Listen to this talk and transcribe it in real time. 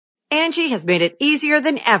Angie has made it easier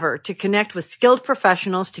than ever to connect with skilled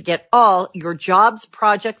professionals to get all your jobs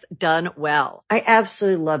projects done well. I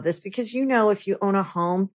absolutely love this because, if you own a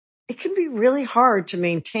home, it can be really hard to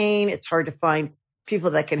maintain. It's hard to find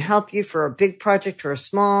people that can help you for a big project or a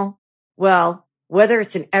small. Well, whether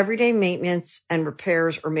it's in everyday maintenance and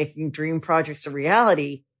repairs or making dream projects a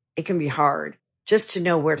reality, it can be hard just to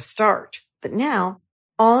know where to start. But now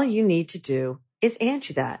all you need to do is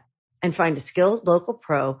Angie that and find a skilled local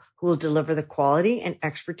pro who will deliver the quality and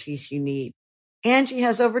expertise you need. Angie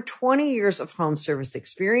has over 20 years of home service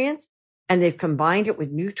experience, and they've combined it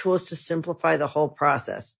with new tools to simplify the whole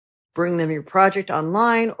process. Bring them your project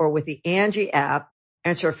online or with the Angie app,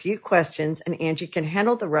 answer a few questions, and Angie can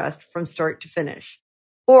handle the rest from start to finish.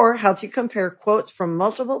 Or help you compare quotes from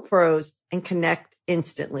multiple pros and connect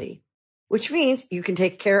instantly, which means you can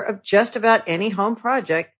take care of just about any home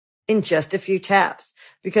project in just a few taps.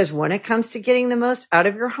 Because when it comes to getting the most out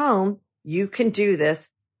of your home, you can do this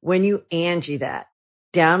when you Angie that.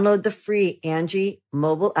 Download the free Angie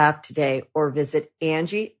mobile app today or visit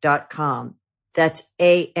Angie.com. That's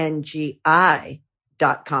ANGI.com.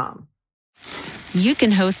 You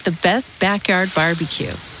can host the best backyard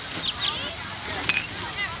barbecue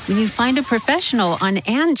when you find a professional on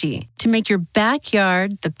Angie to make your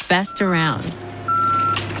backyard the best around.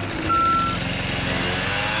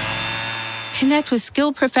 Connect with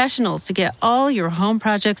skilled professionals to get all your home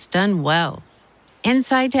projects done well.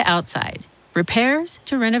 Inside to outside, repairs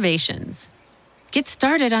to renovations. Get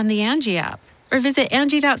started on the Angie app or visit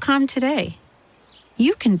Angie.com today.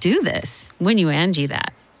 You can do this when you Angie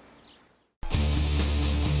that.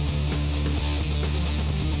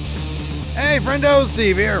 Hey, friendo,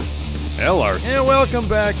 Steve here. Hello. And welcome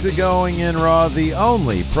back to Going In Raw, the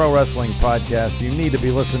only pro wrestling podcast you need to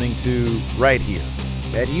be listening to right here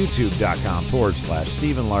at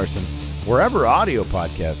youtube.com/Steven Larson, wherever audio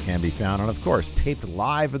podcasts can be found, and of course, taped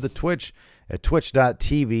live at the Twitch at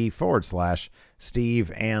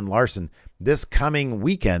twitch.tv/Steve and Larson. This coming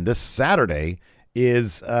weekend, this Saturday,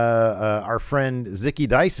 is our friend Zicky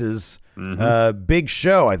Dice's big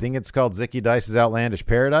show. I think it's called Zicky Dice's Outlandish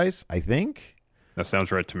Paradise, I think. That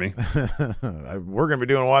sounds right to me. We're going to be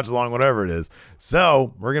doing a watch along, whatever it is.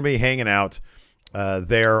 So we're going to be hanging out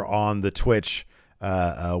there on the Twitch,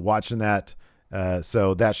 watching that.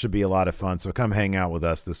 So that should be a lot of fun. So come hang out with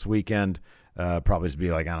us this weekend. Probably just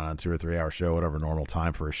be like, I don't know, 2 or 3 hour show, whatever normal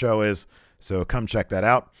time for a show is. So come check that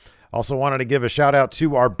out. Also wanted to give a shout out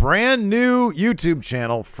to our brand new YouTube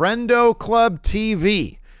channel, Friendo Club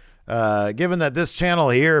TV. Given that this channel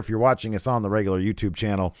here, if you're watching us on the regular YouTube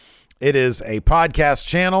channel, it is a podcast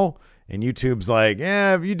channel, and YouTube's like,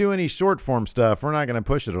 if you do any short form stuff, we're not going to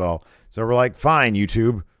push it at all. So we're like, fine,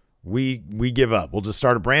 YouTube, we give up. We'll just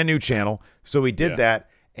start a brand new channel. So we did that,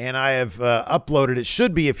 and I have uploaded. It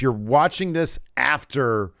should be, if you're watching this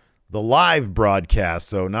after the live broadcast,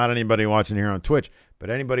 so not anybody watching here on Twitch, but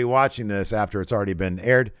anybody watching this after it's already been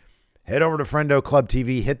aired, head over to Friendo Club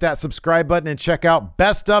TV, hit that subscribe button, and check out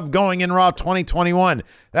Best of Going In Raw 2021.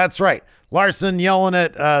 That's right. Larson yelling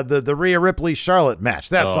at the Rhea Ripley Charlotte match.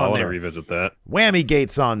 That's on there. I want to revisit that. Whammy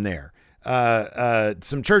Gate's on there.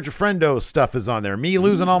 Some Church of Friendo stuff is on there. Me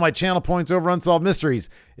losing all my channel points over Unsolved Mysteries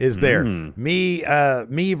is there.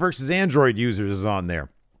 Me versus Android users is on there.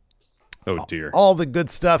 Oh, dear. All the good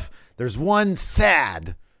stuff. There's one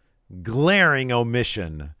sad, glaring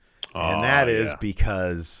omission, and that is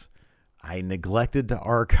because I neglected to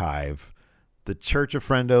archive the Church of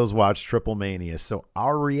Friendos Watch Triple Mania. So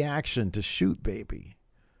our reaction to Shoot Baby,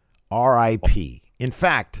 R.I.P. In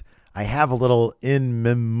fact, I have a little in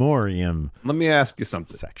memoriam. Let me ask you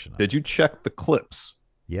something. Section. Did you check the clips?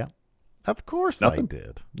 Yeah. Of course Nothing? I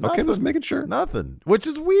did. Okay, just making sure. Nothing. Which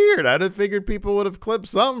is weird. I'd have figured people would have clipped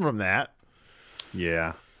something from that.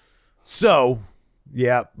 Yeah. So,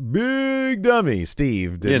 yeah, big dummy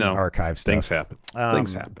Steve didn't archive stuff. Things happen.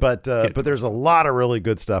 Things happen. But there's a lot of really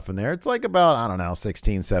good stuff in there. It's like about, I don't know,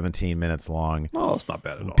 16, 17 minutes long. Oh, it's not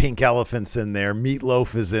bad at all. Pink Elephant's in there.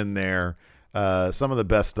 Meatloaf is in there. Some of the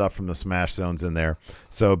best stuff from the Smash Zone's in there.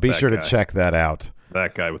 So be sure to check that out.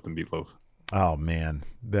 That guy with the meatloaf. Oh, man.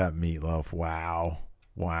 That Meatloaf. Wow.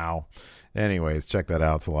 Anyways, check that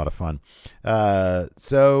out. It's a lot of fun.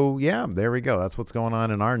 So, yeah, there we go. That's what's going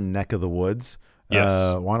on in our neck of the woods.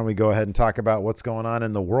 Yes. Why don't we go ahead and talk about what's going on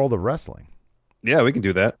in the world of wrestling? Yeah, we can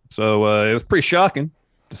do that. So it was pretty shocking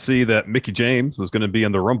to see that Mickie James was going to be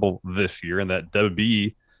in the Rumble this year, and that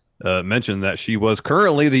WWE mentioned that she was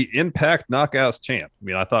currently the Impact Knockouts champ. I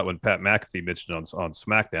mean, I thought when Pat McAfee mentioned on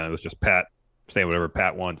SmackDown, it was just Pat saying whatever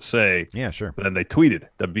Pat wanted to say. Yeah, sure. But then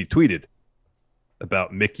WWE tweeted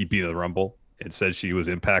about Mickie being in the Rumble and said she was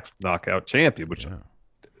Impact's Knockout champion, which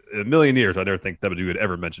in a million years, I never think WWE would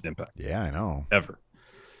ever mention Impact. Yeah, I know. Ever.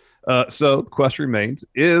 So the question remains,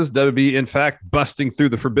 is WWE in fact busting through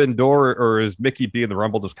the forbidden door, or is Mickey being the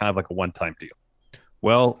Rumble just kind of like a one-time deal?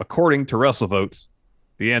 Well, according to WrestleVotes,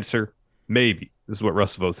 the answer, maybe. This is what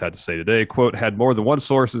WrestleVotes had to say today. Quote, had more than one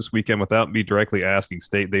source this weekend without me directly asking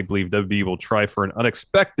state they believe WWE will try for an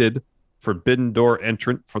unexpected forbidden door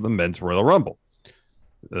entrant for the men's Royal Rumble.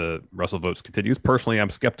 WrestleVotes continues. Personally,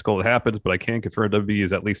 I'm skeptical it happens, but I can confirm WWE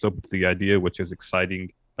is at least open to the idea, which is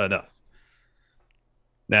exciting enough.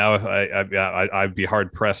 Now, I'd be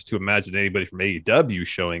hard-pressed to imagine anybody from AEW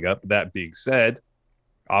showing up. That being said,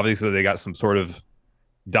 obviously they got some sort of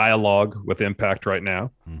dialogue with Impact right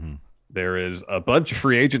now. Mm-hmm. There is a bunch of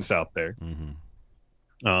free agents out there.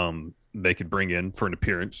 Mm-hmm. They could bring in for an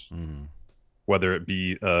appearance, Mm-hmm. whether it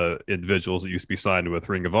be individuals that used to be signed with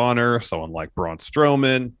Ring of Honor, someone like Braun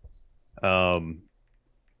Strowman.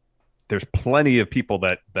 There's plenty of people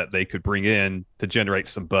that they could bring in to generate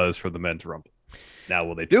some buzz for the men's Rumble. Now,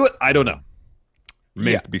 will they do it? I don't know.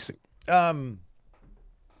 Remains to be seen. At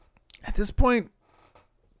this point,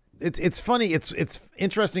 it's funny. It's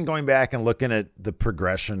interesting going back and looking at the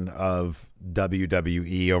progression of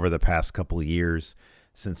WWE over the past couple of years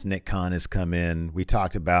since Nick Khan has come in. We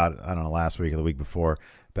talked about, I don't know, last week or the week before,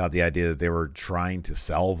 about the idea that they were trying to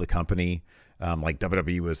sell the company. Like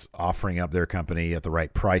WWE was offering up their company at the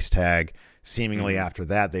right price tag. Seemingly after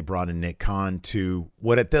that, they brought in Nick Khan to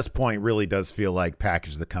what at this point really does feel like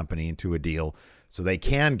package the company into a deal so they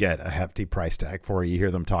can get a hefty price tag for it. You hear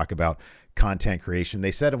them talk about content creation. They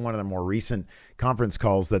said in one of the more recent conference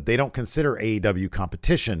calls that they don't consider AEW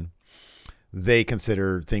competition. They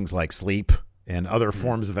consider things like sleep and other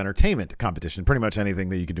forms of entertainment competition, pretty much anything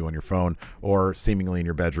that you can do on your phone or seemingly in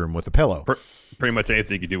your bedroom with a pillow. Pretty much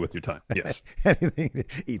anything you can do with your time. Yes. Anything.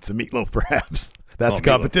 Eat some meatloaf, perhaps. That's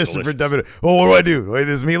competition for delicious. WWE. Oh, what do I do? Wait,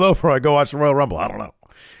 this meatloaf, or I go watch the Royal Rumble? I don't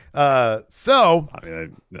know. So I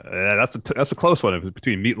mean, that's a close one. If it's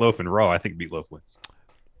between Meatloaf and Raw, I think Meatloaf wins.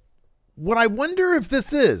 what I wonder if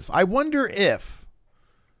this is, I wonder if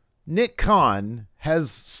Nick Khan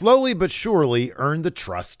has slowly but surely earned the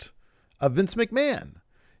trust of Vince McMahon.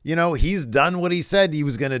 You know, he's done what he said he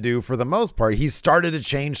was going to do for the most part. He's started to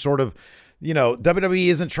change sort of, you know, WWE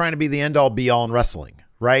isn't trying to be the end all be all in wrestling,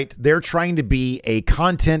 right? They're trying to be a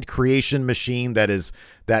content creation machine that is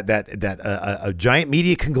a giant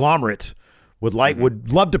media conglomerate would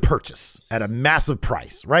love to purchase at a massive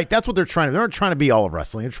price, right? That's what they're trying to. They're not trying to be all of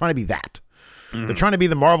wrestling. They're trying to be that. Mm-hmm. They're trying to be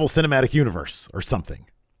the Marvel Cinematic Universe or something.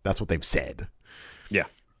 That's what they've said. Yeah.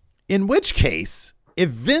 In which case, if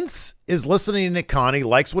Vince is listening to Nick Khan, he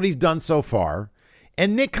likes what he's done so far,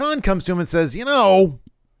 and Nick Khan comes to him and says, you know,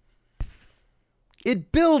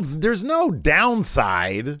 it builds, there's no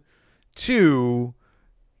downside to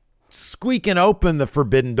squeaking open the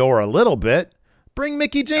forbidden door a little bit. Bring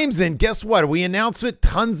Mickie James in. Guess what? We announce it.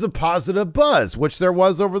 Tons of positive buzz, which there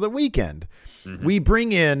was over the weekend. Mm-hmm. We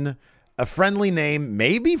bring in a friendly name,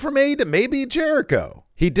 maybe from AEW, maybe Jericho.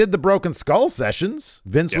 He did the Broken Skull sessions.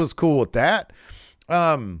 Vince was cool with that.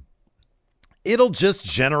 It'll just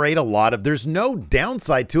generate a lot of, there's no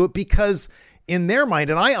downside to it because in their mind,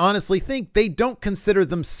 and I honestly think they don't consider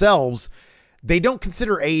themselves, they don't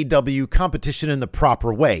consider AEW competition in the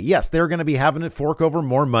proper way. Yes, they're going to be having to fork over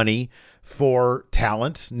more money for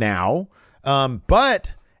talent now.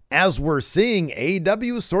 But as we're seeing,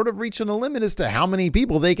 AEW is sort of reaching a limit as to how many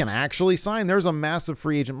people they can actually sign. There's a massive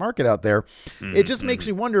free agent market out there. Mm-hmm. It just makes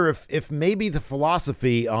me wonder if maybe the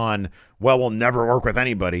philosophy on, well, we'll never work with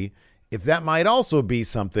anybody, if that might also be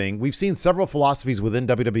something. We've seen several philosophies within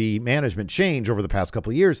WWE management change over the past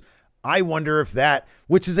couple of years. I wonder if that,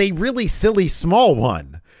 which is a really silly small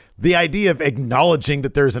one, the idea of acknowledging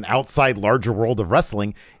that there's an outside larger world of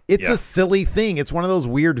wrestling, it's a silly thing. It's one of those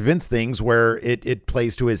weird Vince things where it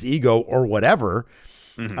plays to his ego or whatever.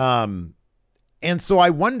 Mm-hmm. And so I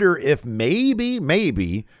wonder if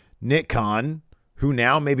maybe Nick Khan, who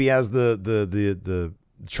now maybe has the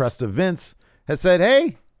trust of Vince, has said,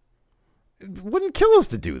 hey, it wouldn't kill us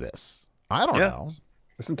to do this. I don't know.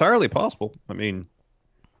 It's entirely possible. I mean,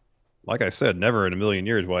 like I said, never in a million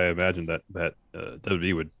years will I imagine that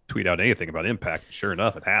WWE would tweet out anything about Impact. Sure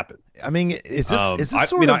enough, it happened. I mean, is this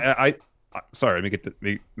sorry, let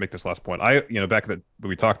me make this last point. Back when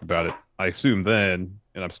we talked about it, I assumed then,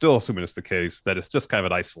 and I'm still assuming it's the case, that it's just kind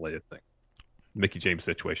of an isolated thing. Mickie James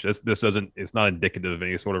situation. It's not indicative of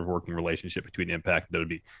any sort of working relationship between Impact and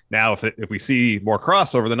WWE. Now, if we see more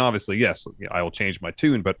crossover, then obviously, yes, I will change my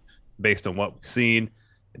tune. But based on what we've seen,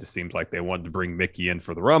 it just seems like they wanted to bring Mickie in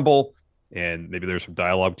for the Rumble, and maybe there's some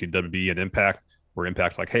dialogue between WWE and Impact, where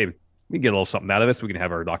Impact's like, hey, we get a little something out of this. We can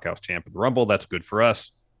have our Knockouts champ at the Rumble. That's good for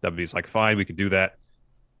us. WWE's like, fine, we can do that.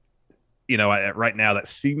 Right now that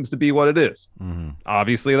seems to be what it is. Mm-hmm.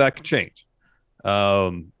 Obviously, that could change.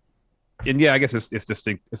 And yeah, I guess it's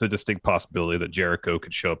distinct. It's a distinct possibility that Jericho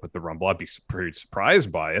could show up at the Rumble. I'd be pretty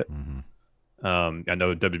surprised by it. Mm-hmm. I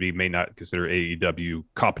know WWE may not consider AEW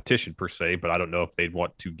competition per se, but I don't know if they'd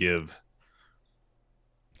want to give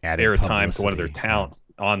airtime to one of their talent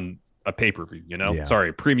on a pay-per-view. Sorry,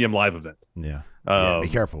 a premium live event. Yeah. Be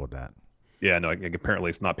careful with that. Yeah, no. Apparently,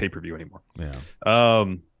 it's not pay-per-view anymore. Yeah.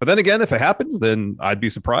 But then again, if it happens, then I'd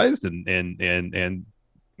be surprised, and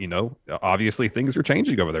obviously things are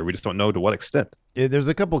changing over there. We just don't know to what extent. There's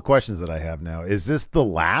a couple of questions that I have now. Is this the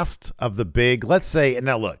last of the big? Let's say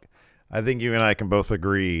now. Look, I think you and I can both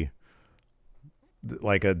agree.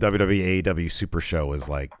 Like a WWE AEW Super Show is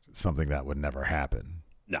like something that would never happen.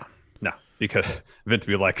 No, because Vince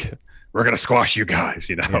would be like, we're gonna squash you guys.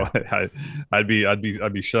 Yeah. I'd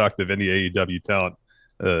be shocked if any AEW talent,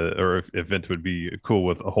 or if Vince would be cool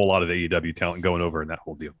with a whole lot of AEW talent going over in that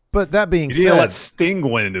whole deal. But that being said, said, let Sting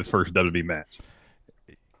win in his first WWE match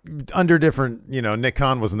under different. Nick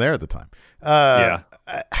Khan wasn't there at the time. Yeah.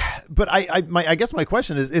 But I guess my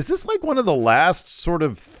question is this like one of the last sort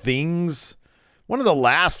of things, one of the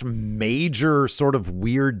last major sort of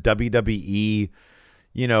weird WWE,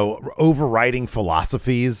 overriding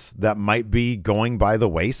philosophies that might be going by the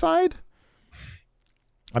wayside?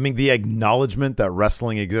 I mean, the acknowledgement that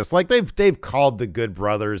wrestling exists, like they've called the Good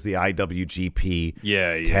Brothers the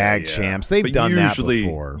IWGP tag champs. They've done that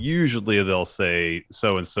before. Usually they'll say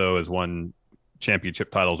so-and-so has won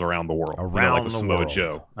championship titles around the world. Like with Samoa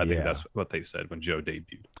Joe. I think that's what they said when Joe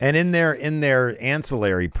debuted. And in their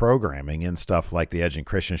ancillary programming and stuff like the Edge and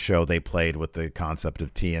Christian show, they played with the concept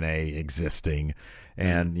of TNA existing.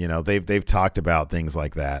 And, they've talked about things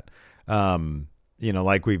like that.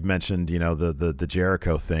 Like we've mentioned, the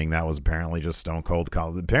Jericho thing, that was apparently just Stone Cold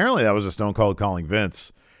calling. Apparently that was just Stone Cold calling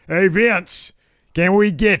Vince. Hey, Vince, can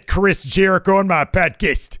we get Chris Jericho on my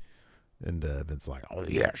podcast? And Vince's like, oh,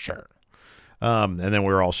 yeah, sure. And then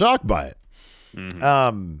we were all shocked by it.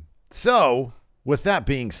 Mm-hmm. So with that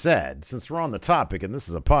being said, since we're on the topic and this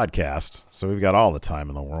is a podcast, so we've got all the time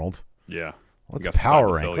in the world. Yeah. Let's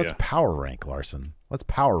power rank. Let's power rank, Larson. Let's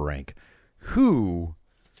power rank. Who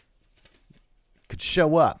could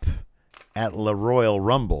show up at the Royal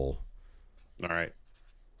Rumble? All right.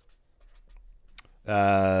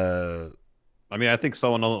 I think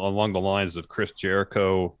someone along the lines of Chris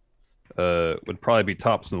Jericho would probably be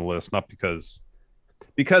tops on the list, not because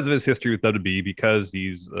of his history with WWE, because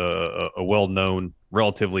he's a well-known,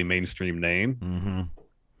 relatively mainstream name.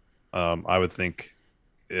 Mm-hmm. I would think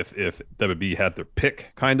if WWE had their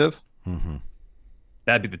pick, kind of,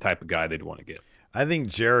 that'd be the type of guy they'd want to get. I think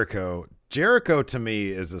Jericho to me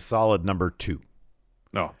is a solid number 2.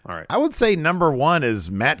 Oh, all right. I would say number 1 is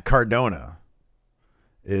Matt Cardona,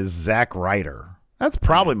 is Zack Ryder. That's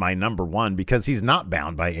probably my number 1 because he's not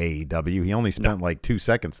bound by AEW. He only spent like 2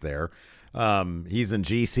 seconds there. He's in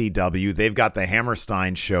GCW. They've got the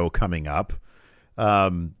Hammerstein show coming up.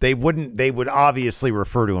 They would obviously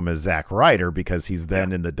refer to him as Zack Ryder because he's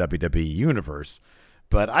then in the WWE universe.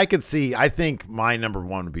 But I think my number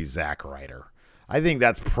 1 would be Zack Ryder. I think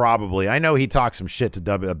that's probably, I know he talks some shit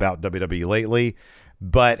about WWE lately,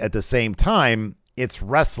 but at the same time, it's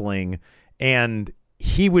wrestling and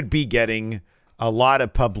he would be getting a lot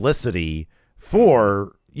of publicity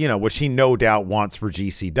for, which he no doubt wants for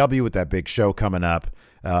GCW with that big show coming up,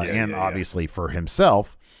 obviously for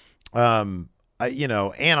himself. And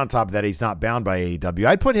on top of that, he's not bound by AEW.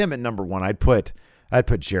 I'd put him at number 1. I'd put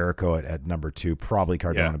Jericho at number 2. Probably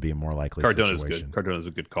Cardona be a more likely situation. Good. Cardona's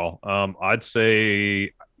a good call. I'd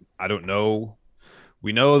say, I don't know.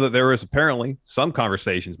 We know that there was apparently some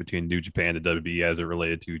conversations between New Japan and WWE as it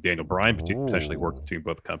related to Daniel Bryan potentially working between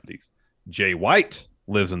both companies. Jay White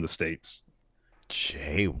lives in the States.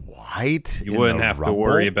 Jay White? You wouldn't have to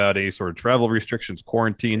worry about any sort of travel restrictions,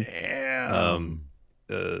 quarantine. Damn.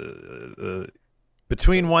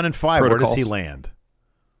 Between 1 and 5, protocols. Where does he land?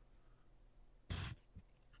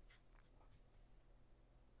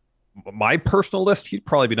 My personal list, he'd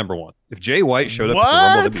probably be number 1. If Jay White showed up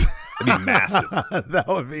at the Rumble, that'd be massive. That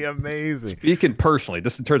would be amazing. Speaking personally,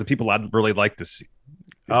 just in terms of people I'd really like to see.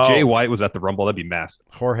 If Jay White was at the Rumble, that'd be massive.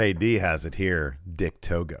 Jorge D has it here. Dick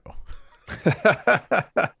Togo. Let's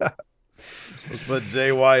put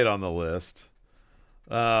Jay White on the list.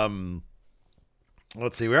 Let's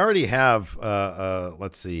see. We already have,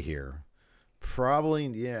 let's see here. Probably,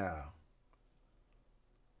 yeah.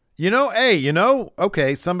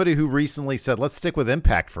 Okay, somebody who recently said, let's stick with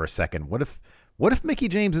Impact for a second. What if Mickie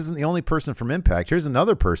James isn't the only person from Impact? Here's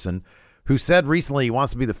another person who said recently he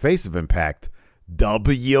wants to be the face of Impact.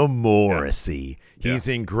 W. Morrissey. Yeah. He's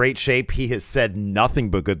in great shape. He has said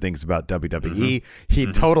nothing but good things about WWE.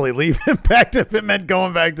 He'd totally leave Impact if it meant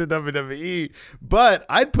going back to WWE. But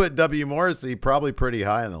I'd put W. Morrissey probably pretty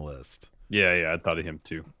high on the list. Yeah, I thought of him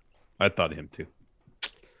too. And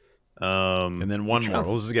then one more.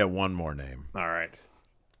 We'll just get one more name. All right.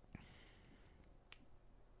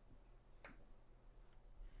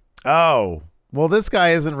 Oh, well, this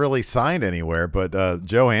guy isn't really signed anywhere, but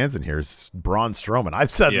Joe Hansen here is Braun Strowman.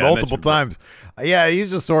 I've said multiple times. Yeah,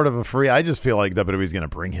 he's just sort of a free. I just feel like WWE's going to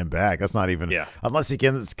bring him back. That's not even unless he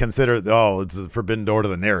can consider, it's a forbidden door to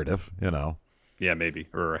the narrative, Yeah, maybe.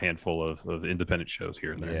 Or a handful of independent shows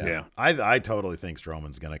here and there. Yeah. I totally think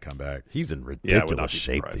Strowman's going to come back. He's in ridiculous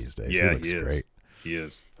shape these days. Yeah, he looks great. He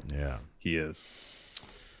is. Yeah. He is.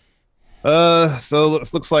 So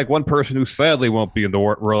it looks like one person who sadly won't be in the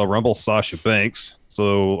Royal Rumble, Sasha Banks.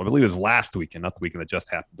 So I believe it was last weekend, not the weekend that just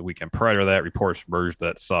happened. The weekend prior to that, reports emerged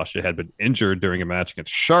that Sasha had been injured during a match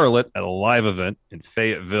against Charlotte at a live event in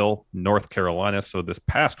Fayetteville, North Carolina. So this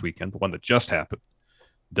past weekend, the one that just happened,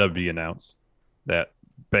 WWE announced that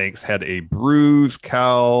Banks had a bruised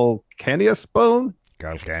calcaneus bone.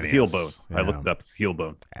 Calcaneus. Heel bone. Yeah. I looked it up. It's heel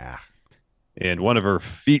bone. And one of her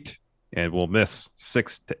feet, and will miss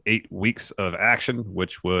 6 to 8 weeks of action,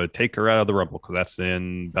 which would take her out of the Rumble because that's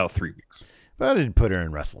in about 3 weeks. But I didn't put her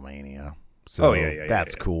in WrestleMania. So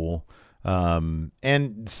that's cool. And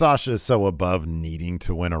Sasha is so above needing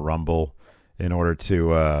to win a Rumble in order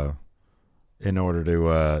to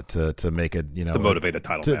make it, to motivate a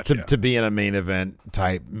title match, to be in a main event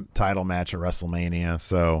type title match at WrestleMania.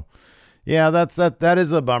 So yeah, that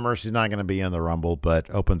is a bummer. She's not going to be in the Rumble,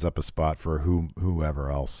 but opens up a spot for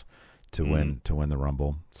whoever else to win the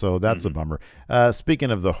Rumble. So that's a bummer.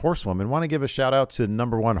 Speaking of the Horsewoman, want to give a shout out to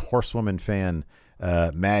number one Horsewoman fan,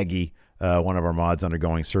 Maggie, one of our mods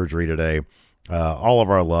undergoing surgery today. All of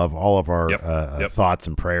our love, all of our thoughts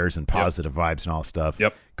and prayers and positive vibes and all that stuff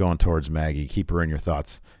going towards Maggie. Keep her in your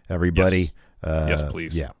thoughts, everybody. Yes,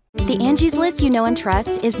 please. Yeah. The Angie's List you know and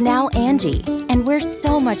trust is now Angie, and we're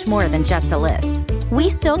so much more than just a list. We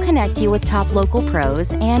still connect you with top local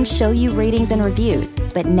pros and show you ratings and reviews,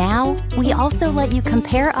 but now we also let you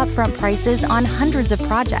compare upfront prices on hundreds of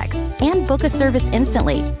projects and book a service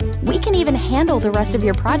instantly. We can even handle the rest of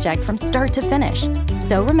your project from start to finish.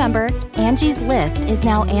 So remember, Angie's List is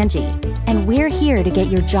now Angie, and we're here to get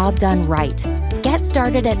your job done right. Get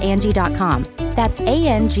started at Angie.com. That's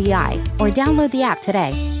ANGI, or download the app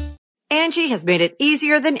today. Angie has made it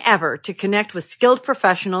easier than ever to connect with skilled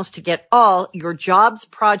professionals to get all your jobs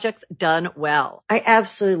projects done well. I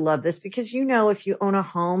absolutely love this because, if you own a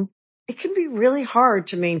home, it can be really hard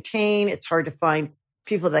to maintain. It's hard to find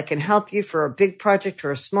people that can help you for a big project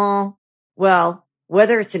or a small. Well,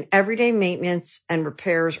 whether it's in everyday maintenance and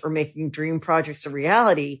repairs or making dream projects a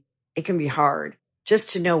reality, it can be hard just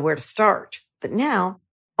to know where to start. But now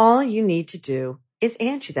all you need to do is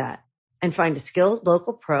Angie that and find a skilled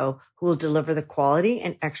local pro who will deliver the quality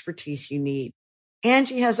and expertise you need.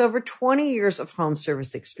 Angie has over 20 years of home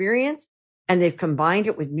service experience, and they've combined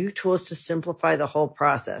it with new tools to simplify the whole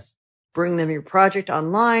process. Bring them your project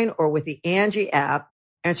online or with the Angie app,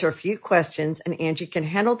 answer a few questions, and Angie can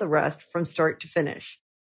handle the rest from start to finish.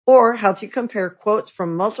 Or help you compare quotes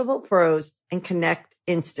from multiple pros and connect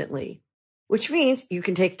instantly, which means you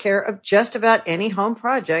can take care of just about any home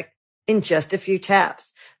project in just a few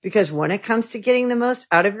taps. Because when it comes to getting the most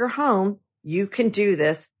out of your home, you can do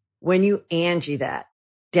this when you Angie that.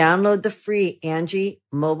 Download the free Angie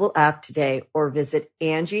mobile app today or visit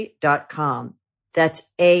Angie.com. That's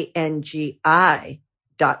ANGI.com.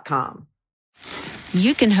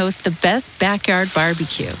 You can host the best backyard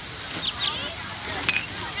barbecue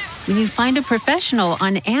when you find a professional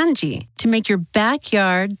on Angie to make your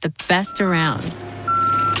backyard the best around.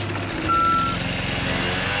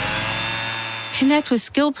 Connect with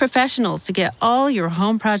skilled professionals to get all your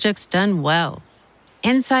home projects done well.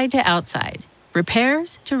 Inside to outside,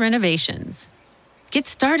 repairs to renovations. Get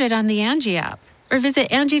started on the Angie app or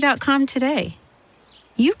visit Angie.com today.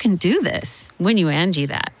 You can do this when you Angie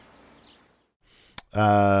that.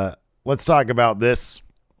 Let's talk about this.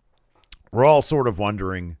 We're all sort of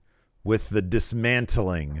wondering, with the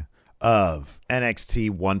dismantling of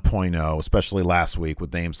NXT 1.0, especially last week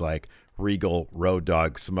with names like Regal, Road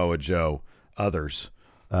Dogg, Samoa Joe, others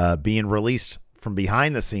being released from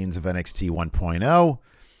behind the scenes of NXT 1.0,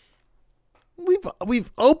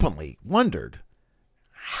 we've openly wondered,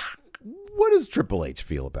 what does Triple H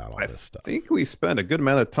feel about all this stuff? I think we spent a good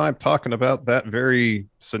amount of time talking about that very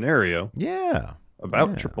scenario. Yeah.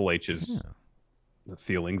 About Triple H's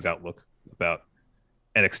feelings, outlook, about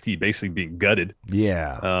NXT basically being gutted.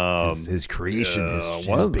 Yeah. His creation is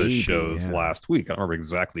one of the shows last week. I don't remember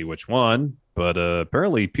exactly which one, but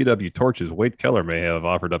apparently PW Torch's Wade Keller may have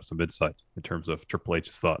offered up some insight in terms of Triple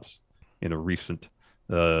H's thoughts in a recent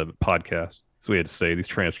podcast. So we had to say these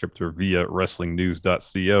transcripts are via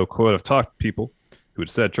wrestlingnews.co. Quote, I've talked to people who had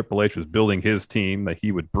said Triple H was building his team that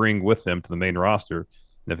he would bring with him to the main roster.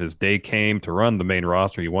 And if his day came to run the main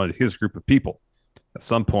roster, he wanted his group of people. At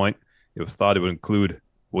some point, it was thought it would include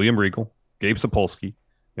William Regal, Gabe Sapolsky,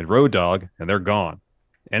 and Road Dogg, and they're gone.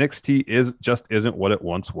 NXT isn't what it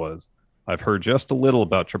once was. I've heard just a little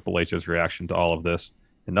about Triple H's reaction to all of this,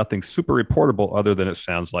 and nothing super reportable other than it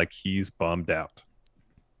sounds like he's bummed out.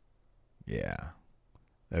 Yeah.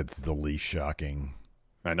 That's the least shocking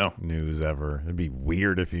I know news ever. It'd be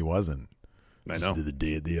weird if he wasn't. I know. Just the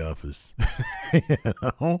day at the office. You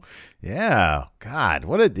know? Yeah. God,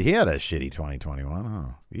 he had a shitty 2021.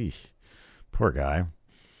 Oh, eesh. Poor guy.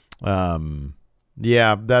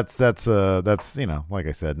 Yeah, that's like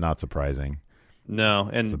I said, not surprising. No,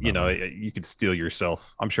 and you could steel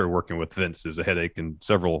yourself. I'm sure working with Vince is a headache in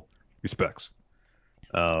several respects.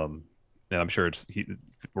 And I'm sure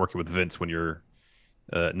working with Vince when you're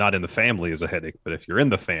not in the family is a headache, but if you're in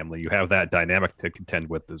the family, you have that dynamic to contend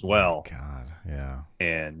with as well. Oh, God, yeah.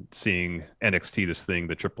 And seeing NXT, this thing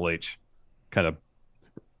that Triple H kind of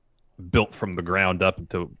built from the ground up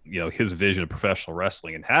into his vision of professional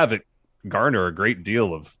wrestling, and have it garner a great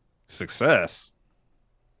deal of success,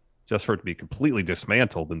 just for it to be completely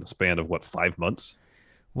dismantled in the span of 5 months?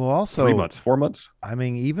 Well, also 3 months, 4 months. I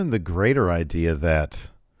mean, even the greater idea that,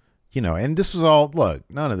 and this was all, look,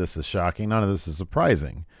 none of this is shocking. None of this is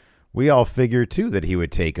surprising. We all figured too that he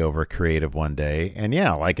would take over creative one day. And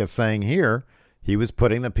yeah, like it's saying here, he was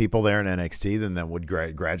putting the people there in NXT and then would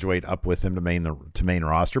graduate up with him to main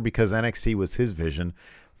roster, because NXT was his vision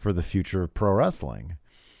for the future of pro wrestling.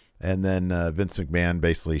 And then Vince McMahon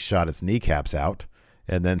basically shot its kneecaps out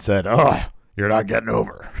and then said, "Oh, you're not getting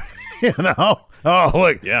over." Oh,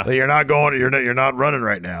 look, yeah, you're not going. You're not running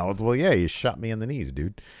right now. Well, yeah, you shot me in the knees,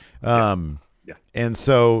 dude. Yeah. And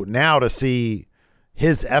so now to see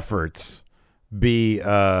his efforts be,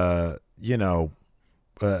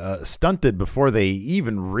 stunted before they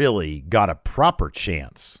even really got a proper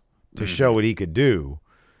chance to show what he could do,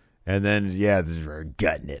 and then we're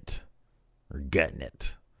gutting it.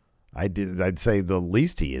 I'd say the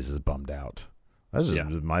least he is bummed out. That's just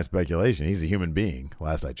my speculation. He's a human being,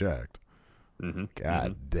 last I checked. Mm-hmm.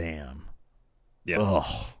 God damn. Yeah.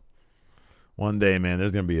 Ugh. One day, man,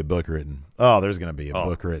 there's going to be a book written. Oh, there's going to be a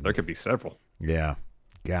book written. There could be several. Yeah.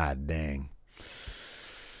 God dang.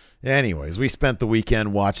 Anyways, we spent the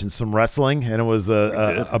weekend watching some wrestling, and it was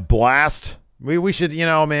a blast. We should,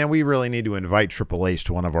 man, we really need to invite Triple H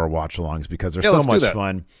to one of our watch-alongs, because they're so much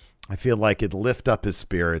fun. I feel like it'd lift up his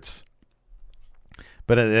spirits.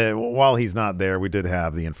 But while he's not there, we did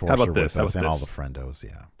have the Enforcer with us and all the friendos.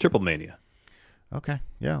 Yeah. Triple Mania. Okay.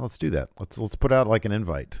 Yeah, let's do that. Let's put out like an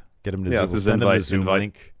invite. Get him to Zoom. We'll send him the Zoom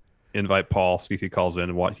link. Invite Paul, see if he calls in,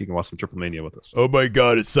 and he can watch some Triple Mania with us. Oh my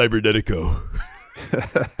God, it's Cybernetico.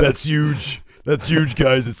 That's huge. That's huge,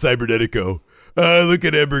 guys. It's Cybernetico. Look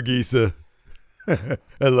at Ember Gisa.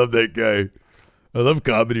 I love that guy. I love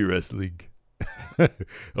comedy wrestling.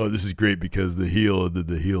 Oh, this is great because the heel and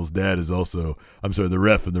the heel's dad is also, the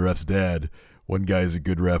ref and the ref's dad. One guy's a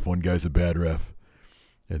good ref, one guy's a bad ref.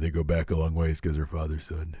 And they go back a long ways because they're father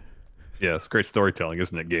son. Yeah, it's great storytelling,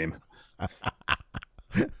 isn't it, game?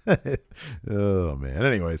 Oh, man.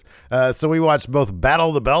 Anyways, so we watched both Battle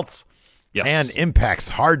of the Belts and Impact's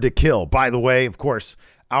Hard to Kill. By the way, of course,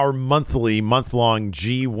 our month-long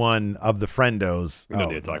G1 of the Friendos. We don't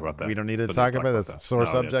need to talk about that. We don't need to talk about that. That's a sore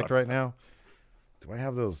subject right now. Do I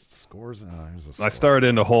have those scores? I started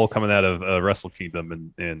in a hole coming out of Wrestle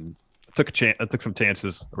Kingdom and I took some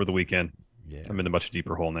chances over the weekend. Yeah. I'm in a much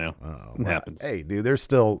deeper hole now. It happens. Hey, dude, there's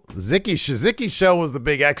still Zicky's show was the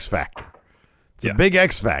big X factor. It's a big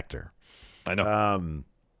X factor. I know.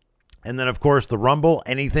 And then, of course, the Rumble.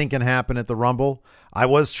 Anything can happen at the Rumble. I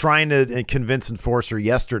was trying to convince Enforcer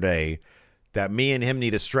yesterday that me and him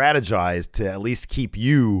need to strategize to at least keep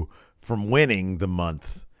you from winning the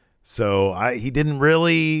month. So he didn't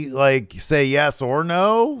really say yes or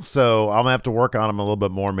no. So I'm gonna have to work on him a little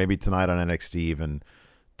bit more, maybe tonight on NXT even.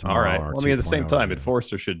 All right. Well, at the same time,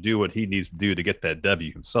 Enforcer should do what he needs to do to get that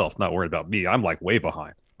W himself. Not worried about me. I'm way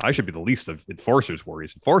behind. I should be the least of Enforcer's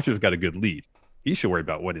worries. Enforcer's got a good lead. He should worry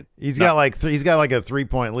about winning. He's got a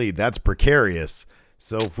 3-point lead. That's precarious.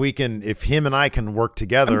 So if him and I can work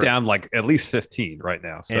together, I'm down at least 15 right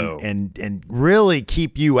now. So and really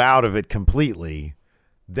keep you out of it completely.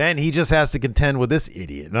 Then he just has to contend with this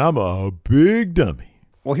idiot, and I'm a big dummy.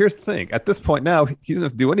 Well, here's the thing. At this point now, he doesn't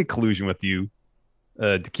have to do any collusion with you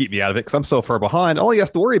to keep me out of it because I'm so far behind. All he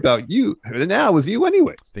has to worry about you now is you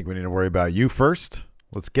anyways. I think we need to worry about you first.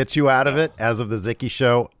 Let's get you out of it as of the Zicky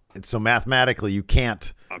show. So mathematically, you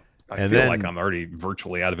can't. I feel like I'm already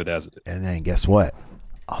virtually out of it as it is. And then guess what?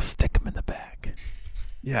 I'll stick him in the bag.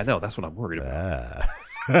 Yeah, no, that's what I'm worried about.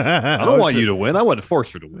 I I don't want you to win. I want to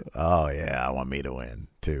force her to win. Oh, yeah. I want me to win,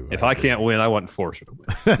 too. If I can't win, I want to force her to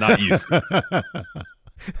win. Not used to.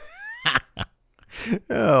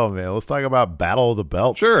 Oh, man. Let's talk about Battle of the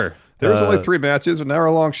Belts. Sure. There was only 3 matches, an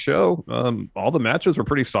hour-long show. All the matches were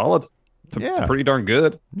pretty solid. Pretty darn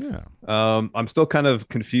good. Yeah. I'm still kind of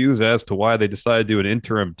confused as to why they decided to do an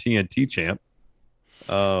interim TNT champ.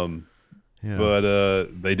 But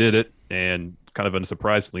they did it, and kind of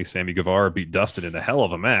unsurprisingly, Sammy Guevara beat Dustin in a hell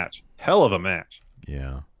of a match.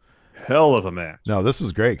 Yeah. Hell of a match. No, this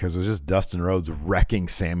was great because it was just Dustin Rhodes wrecking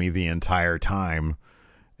Sammy the entire time.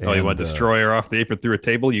 Oh, you want Destroyer off the apron through a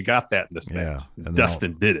table? You got that in this match. And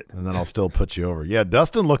Dustin did it. And then I'll still put you over. Yeah,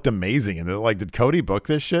 Dustin looked amazing. And they're like, did Cody book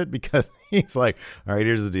this shit? Because he's like, all right,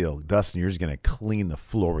 here's the deal. Dustin, you're just going to clean the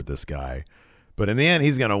floor with this guy. But in the end,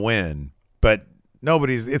 he's going to win. But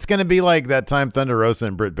it's going to be like that time Thunder Rosa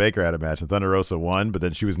and Britt Baker had a match. And Thunder Rosa won, but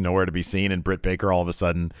then she was nowhere to be seen. And Britt Baker all of a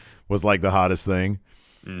sudden was like the hottest thing.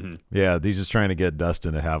 Mm-hmm. Yeah, he's just trying to get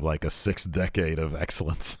Dustin to have like a 6th decade of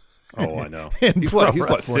excellence. Oh, I know. He's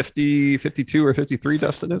what, 50, 52 or 53,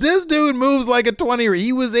 Dustin is? This dude moves like a 20-year.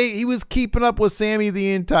 He was keeping up with Sammy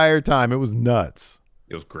the entire time. It was nuts.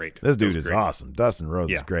 It was great. This dude is awesome. Dustin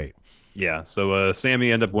Rhodes is great. Yeah, so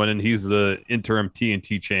Sammy ended up winning. He's the interim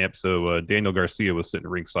TNT champ. So Daniel Garcia was sitting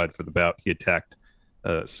ringside for the bout. He attacked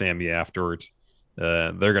Sammy afterwards.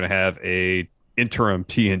 They're going to have a interim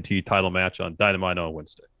TNT title match on Dynamite on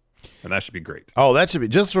Wednesday. And that should be great. Oh, that should be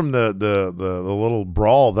just from the little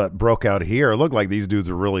brawl that broke out here. It looked like these dudes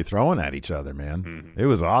were really throwing at each other, man. Mm-hmm. It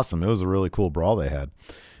was awesome. It was a really cool brawl they had.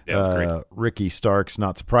 Yeah, it was great. Ricky Starks,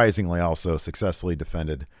 not surprisingly, also successfully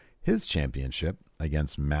defended his championship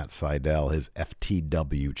against Matt Sydal, his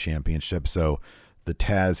FTW championship. So the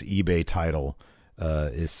Taz eBay title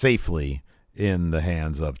is safely in the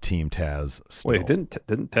hands of Team Taz still. Wait, didn't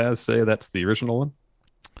Taz say that's the original one?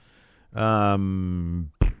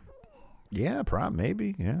 Yeah,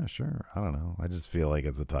 maybe. Yeah, sure. I don't know. I just feel like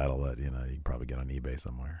it's a title that, you can probably get on eBay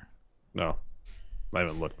somewhere. No. I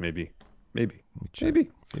haven't looked. Maybe. See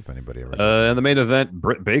if anybody ever in the main event,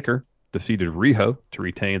 Britt Baker defeated Riho to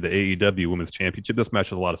retain the AEW Women's Championship. This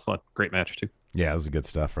match was a lot of fun. Great match, too. Yeah, this is good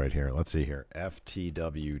stuff right here. Let's see here.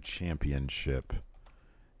 FTW Championship.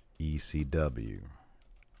 ECW.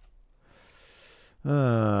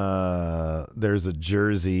 There's a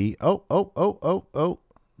jersey. Oh.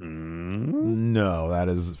 No, that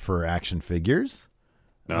is for action figures.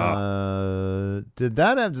 No. Does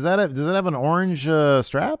that have an orange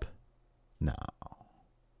strap? No.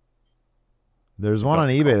 There's one on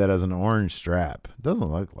eBay that has an orange strap. Doesn't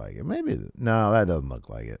look like it. Maybe no, that doesn't look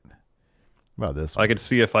like it. What about this one? I could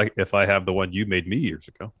see if I have the one you made me years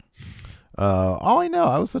ago. Oh, I know.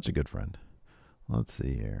 I was such a good friend. Let's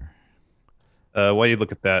see here. While you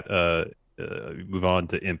look at that, move on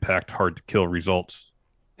to Impact Hard to Kill results.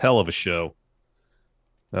 Hell of a show.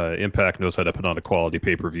 Impact knows how to put on a quality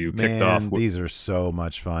pay-per-view. These are so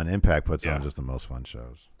much fun. Impact puts on just the most fun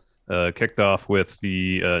shows. Kicked off with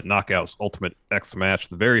the Knockouts Ultimate X match,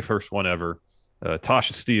 the very first one ever.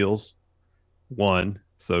 Tasha Steelz won,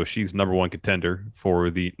 so she's #1 contender for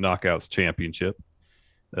the Knockouts Championship,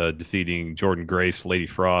 defeating Jordan Grace, Lady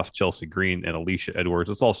Frost, Chelsea Green, and Alicia Edwards.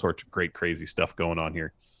 It's all sorts of great, crazy stuff going on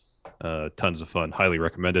here. Tons of fun. Highly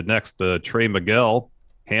recommended. Next, Trey Miguel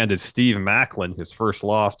handed Steve Macklin his first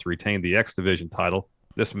loss to retain the X Division title.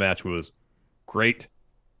 This match was great,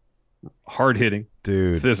 hard-hitting,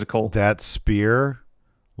 dude, physical. That spear,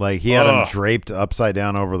 like he had him draped upside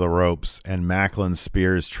down over the ropes, and Macklin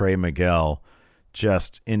spears Trey Miguel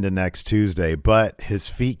just into next Tuesday, but his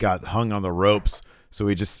feet got hung on the ropes, so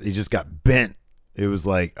he just got bent. It was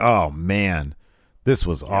like, oh man, this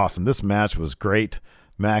was awesome. This match was great.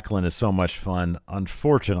 Macklin is so much fun.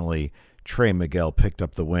 Unfortunately, Trey Miguel picked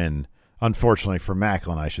up the win. Unfortunately for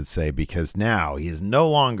Macklin, I should say, because now he is no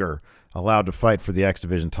longer allowed to fight for the X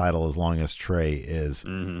Division title as long as Trey is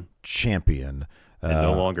champion. And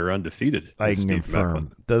no longer undefeated. I can confirm.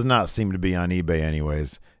 Macklin does not seem to be on eBay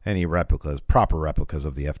anyways. Any proper replicas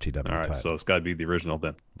of the FTW title. All right, so it's got to be the original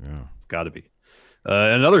then. Yeah. It's got to be.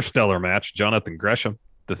 Another stellar match, Jonathan Gresham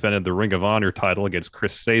defended the Ring of Honor title against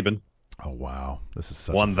Chris Sabin. Oh, wow. This is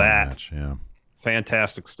such a fun match. Yeah.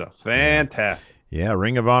 Fantastic stuff. Fantastic. Yeah,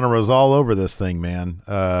 Ring of Honor was all over this thing, man.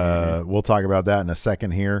 We'll talk about that in a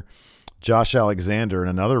second here. Josh Alexander in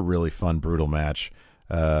another really fun, brutal match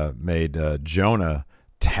made Jonah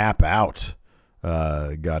tap out.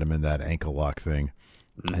 Got him in that ankle lock thing.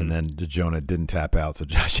 And then Jonah didn't tap out, so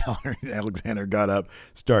Josh Alexander got up,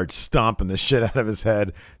 started stomping the shit out of his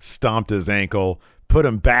head, stomped his ankle, put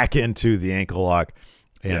him back into the ankle lock,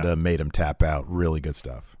 and made him tap out. Really good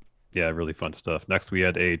stuff. Yeah, really fun stuff. Next, we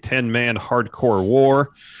had a 10-man hardcore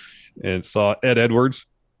war and saw Ed Edwards.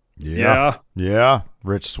 Yeah.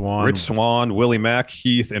 Rich Swann, Willie Mack,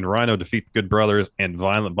 Heath, and Rhino defeat the Good Brothers and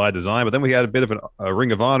Violent by Design. But then we had a bit of a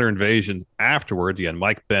Ring of Honor invasion afterwards. You had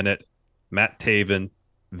Mike Bennett, Matt Taven,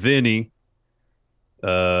 Vinny,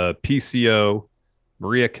 PCO,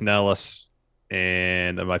 Maria Kanellis,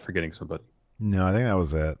 and am I forgetting somebody? No, I think that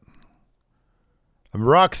was it.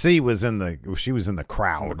 Roxy was in the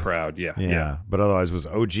crowd. In the crowd, yeah. But otherwise it was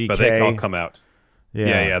OGK. But they all come out.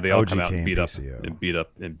 Yeah, they all come OGK out and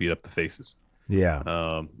beat up the faces. Yeah.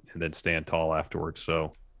 And then stand tall afterwards.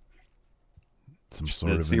 So some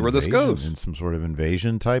sort of see where this goes. In some sort of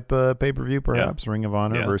invasion type pay-per-view, perhaps. Ring of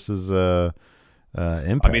Honor versus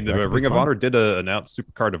Impact. I mean, the Ring of Honor did announce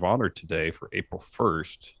Supercard of Honor today for April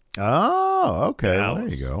 1st. Oh, okay. Well, there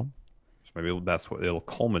you go. So maybe that's what it'll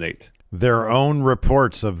culminate. Their own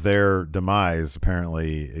reports of their demise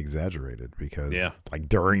apparently exaggerated because, like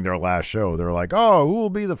during their last show, they were like, "Oh, who will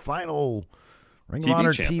be the final Ring of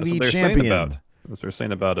Honor TV champion?" That's what they're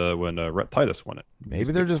saying about when Rhett Titus won it.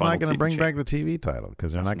 Maybe they're just not going to bring back the TV title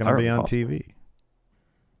because they're not going to be on TV.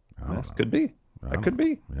 That could be. That could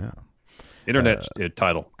be. Yeah. Internet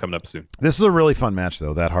title coming up soon. This is a really fun match,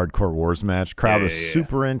 though. That Hardcore Wars match. Crowd was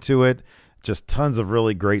super into it. Just tons of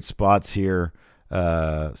really great spots here.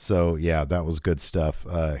 So yeah, that was good stuff.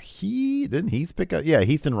 Heath pick up? Yeah,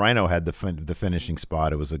 Heath and Rhino had the finishing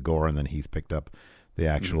spot. It was a gore, and then Heath picked up the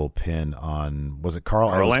actual pin on. Was it Carl?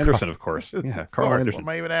 Carl Anderson, of course. Yeah, Carl Anderson.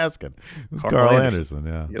 What am I even asking? It was Carl Anderson.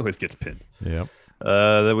 Yeah, he always gets pinned. Yep.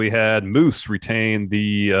 Then we had Moose retain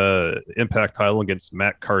the Impact title against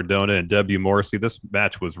Matt Cardona and W. Morrissey. This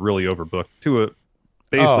match was really overbooked to a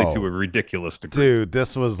ridiculous degree. Dude,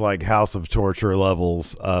 this was like House of Torture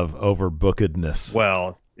levels of overbookedness.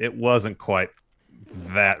 Well, it wasn't quite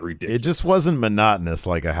that ridiculous. It just wasn't monotonous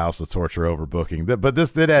like a House of Torture overbooking. But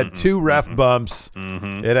it had two ref bumps.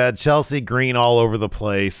 It had Chelsea Green all over the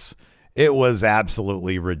place. It was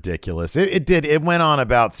absolutely ridiculous. It went on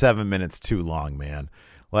about 7 minutes too long, man.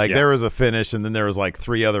 Like there was a finish and then there was like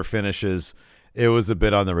 3 other finishes. It was a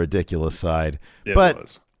bit on the ridiculous side.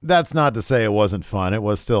 But that's not to say it wasn't fun. It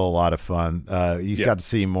was still a lot of fun. You got to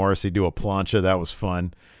see Morrissey do a plancha. That was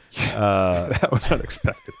fun. That was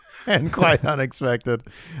unexpected. And quite unexpected.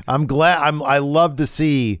 I'm glad. I love to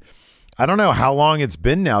see. I don't know how long it's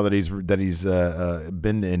been now that he's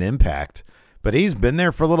been in Impact, but he's been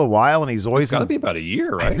there for a little while, and he's always got to be about a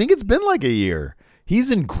year, right? I think it's been like a year.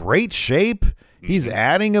 He's in great shape. He's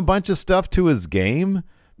adding a bunch of stuff to his game.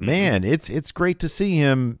 Man, it's great to see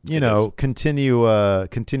him, continue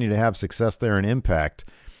to have success there in Impact.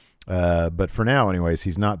 But for now, anyways,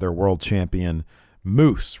 he's not their world champion.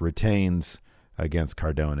 Moose retains against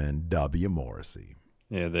Cardona and W. Morrissey.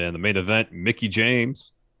 And then the main event, Mickie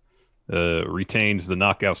James retains the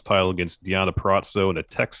Knockouts title against Deonna Purrazzo in a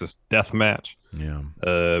Texas death match.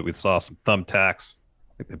 Yeah. We saw some thumbtacks.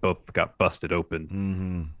 I think they both got busted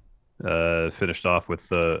open. Finished off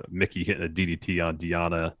with Mickie hitting a DDT on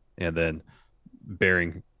Deonna and then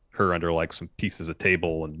burying her under like some pieces of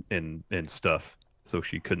table and stuff so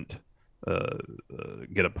she couldn't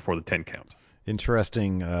get up before the 10 count.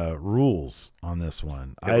 Interesting rules on this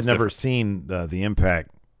one. I had never seen the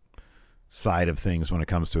Impact side of things when it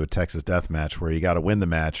comes to a Texas death match where you got to win the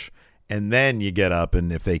match and then you get up,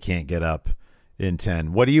 and if they can't get up in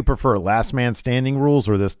 10. What do you prefer, last man standing rules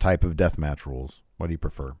or this type of death match rules? What do you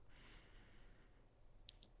prefer?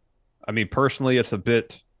 I mean, personally, it's a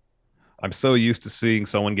bit. I'm so used to seeing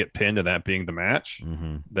someone get pinned and that being the match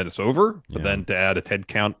that it's over. But then to add a 10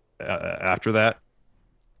 count after that,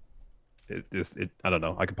 I don't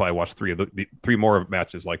know. I could probably watch three more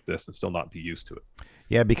matches like this and still not be used to it.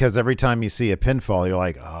 Yeah, because every time you see a pinfall, you're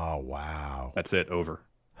like, oh wow, that's it, over.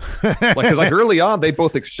 Because early on, they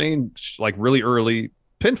both exchanged like really early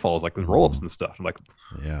pinfalls, like with roll-ups and stuff. I'm like,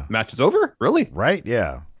 match is over, really? Right?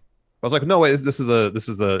 Yeah. I was like, no, wait, this is a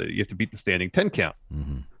you have to beat the standing 10 count,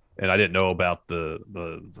 and I didn't know about the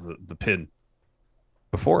pin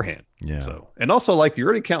beforehand. Yeah. So, and also, like, you're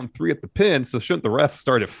already counting 3 at the pin, so shouldn't the ref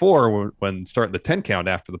start at 4 when starting the 10 count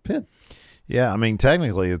after the pin? Yeah, I mean,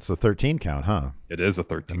 technically, it's a 13 count, huh? It is a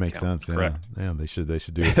 13. That makes count, sense. Correct. Yeah, they should do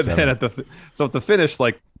it. And then so at the finish,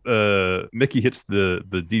 like Mickie hits the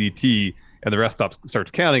DDT, and the ref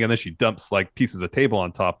starts counting, and then she dumps like pieces of table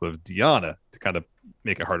on top of Deonna to kind of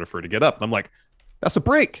make it harder for her to get up. And I'm like, that's a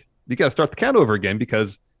break. You got to start the count over again,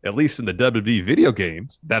 because at least in the WWE video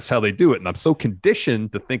games, that's how they do it. And I'm so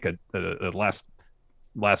conditioned to think a last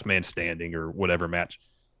man standing or whatever match,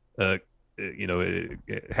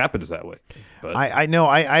 it happens that way. But I know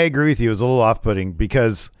I agree with you. It was a little off-putting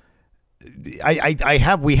because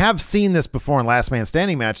we have seen this before in last man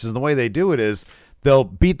standing matches, and the way they do it is they'll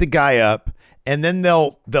beat the guy up, and then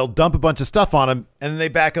they'll dump a bunch of stuff on him, and then they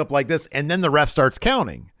back up like this, and then the ref starts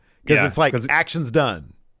counting because it's like action's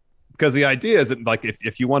done. Because the idea is that, like,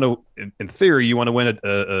 if you want to, in theory, you want to win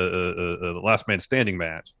a last man standing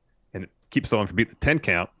match and keep someone from beating the 10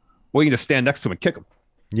 count, well, you can just stand next to him and kick him.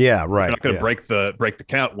 Yeah, right. You're not going to break the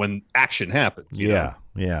count when action happens. Yeah.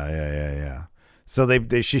 So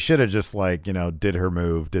she should have just did her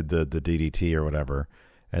move, did the DDT or whatever,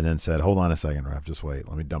 and then said, "Hold on a second, ref, just wait.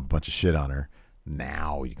 Let me dump a bunch of shit on her.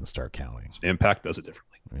 Now you can start counting." Impact does it differently.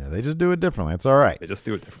 Yeah, they just do it differently. It's all right. They just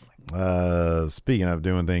do it differently. Speaking of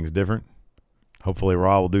doing things different, hopefully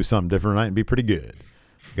Raw will do something different tonight and be pretty good.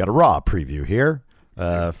 We got a Raw preview here.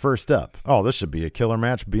 First up, this should be a killer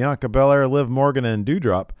match. Bianca Belair, Liv Morgan, and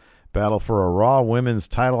Doudrop battle for a Raw Women's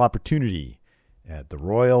title opportunity at the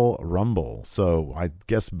Royal Rumble. So I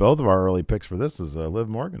guess both of our early picks for this is Liv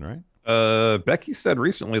Morgan, right? Becky said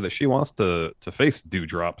recently that she wants to face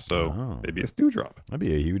Doudrop, so maybe it's Doudrop. That'd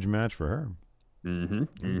be a huge match for her.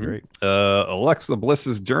 Great. Alexa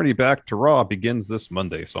Bliss's journey back to Raw begins this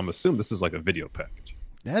Monday, so I'm assuming this is like a video package.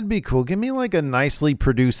 That'd be cool. Give me like a nicely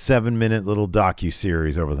produced 7-minute little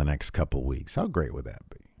docu-series over the next couple weeks. How great would that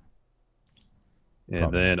be? And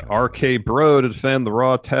probably then RK Bro to defend the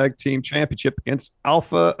Raw Tag Team Championship against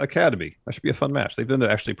Alpha Academy. That should be a fun match. They've done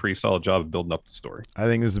actually a pretty solid job of building up the story. I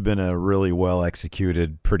think this has been a really well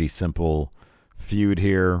executed, pretty simple feud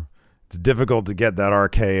here. It's difficult to get that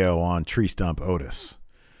RKO on Tree Stump Otis.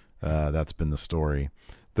 That's been the story.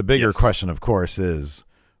 The bigger question, of course, is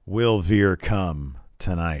will Veer come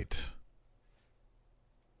tonight?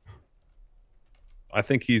 I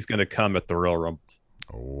think he's going to come at the Royal Rumble.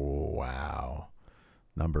 Oh, wow.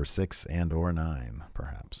 Number 6 and or 9,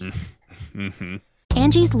 perhaps.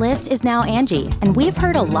 Angie's List is now Angie, and we've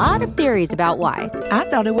heard a lot of theories about why. I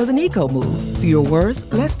thought it was an eco move. Fewer words,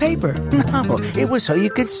 less paper. No, it was so you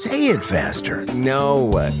could say it faster. No,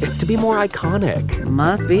 it's to be more iconic.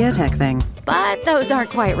 Must be a tech thing. But those aren't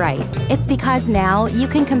quite right. It's because now you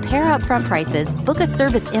can compare upfront prices, book a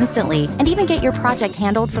service instantly, and even get your project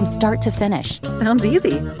handled from start to finish. Sounds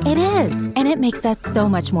easy. It is, and it makes us so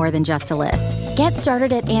much more than just a list. Get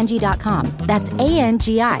started at Angie.com. That's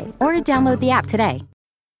ANGI, or download the app today.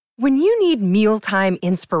 When you need mealtime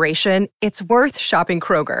inspiration, it's worth shopping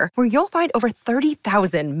Kroger, where you'll find over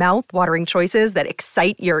 30,000 mouth-watering choices that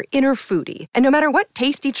excite your inner foodie. And no matter what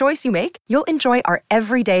tasty choice you make, you'll enjoy our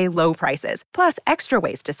everyday low prices, plus extra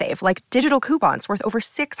ways to save, like digital coupons worth over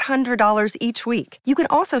 $600 each week. You can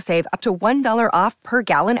also save up to $1 off per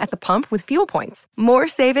gallon at the pump with fuel points. More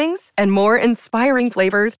savings and more inspiring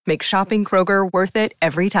flavors make shopping Kroger worth it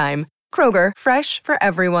every time. Kroger, fresh for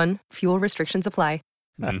everyone. Fuel restrictions apply.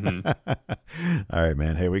 All right,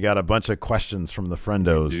 man. Hey, we got a bunch of questions from the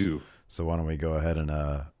friendos. So why don't we go ahead and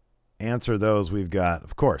answer those? We've got,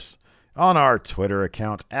 of course, on our Twitter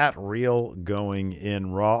account at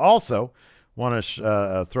RealGoingInRaw. Also, want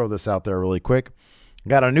to throw this out there really quick.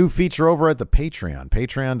 Got a new feature over at the Patreon,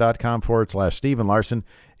 patreon.com/Steven Larson.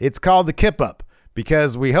 It's called the Kip Up,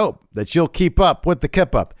 because we hope that you'll keep up with the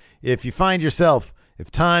Kip Up. If you find yourself,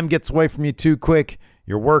 if time gets away from you too quick,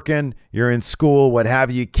 you're working, you're in school, what have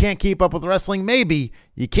you can't keep up with wrestling, maybe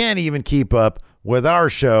you can't even keep up with our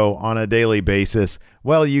show on a daily basis,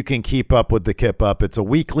 well, you can keep up with the Kip Up. It's a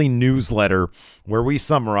weekly newsletter where we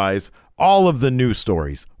summarize all of the news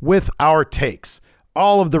stories with our takes,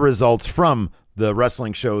 all of the results from the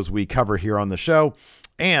wrestling shows we cover here on the show,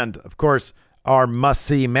 and, of course, our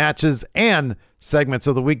must-see matches and segments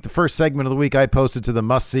of the week. The first segment of the week I posted to the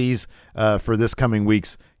must-sees for this coming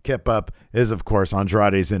week's Kip Up is, of course,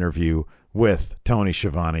 Andrade's interview with Tony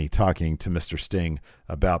Schiavone talking to Mr. Sting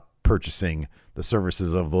about purchasing the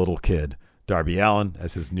services of the little kid, Darby Allin,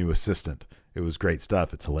 as his new assistant. It was great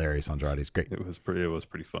stuff. It's hilarious. Andrade's great. It was pretty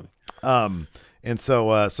funny. And so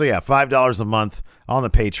yeah, $5 a month on the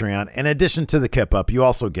Patreon. In addition to the Kip Up, you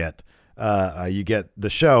also get the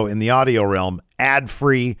show in the audio realm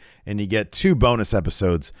ad-free, and you get 2 bonus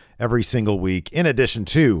episodes every single week. In addition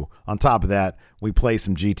to, on top of that, we play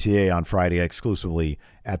some GTA on Friday exclusively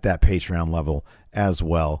at that Patreon level as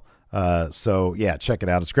well. So yeah, check it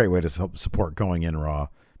out. It's a great way to help support Going In Raw.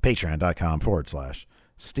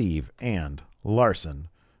 Patreon.com/Steve and Larson.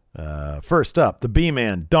 First up, the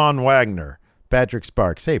B-Man, Don Wagner, Patrick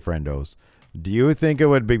Sparks. Hey, friendos. Do you think it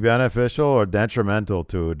would be beneficial or detrimental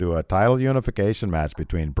to do a title unification match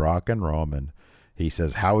between Brock and Roman? He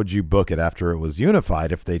says, how would you book it after it was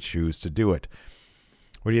unified if they choose to do it?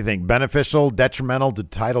 What do you think? Beneficial, detrimental to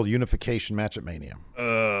title unification match at Mania?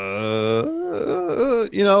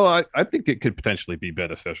 I think it could potentially be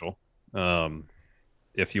beneficial.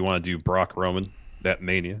 If you want to do Brock Roman at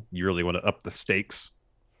Mania, you really want to up the stakes,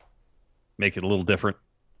 make it a little different,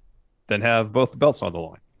 then have both the belts on the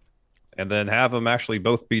line, and then have them actually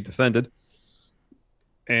both be defended.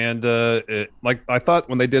 And I thought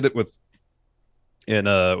when they did it was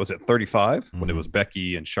it 35 when it was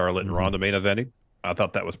Becky and Charlotte and Ronda main eventing? I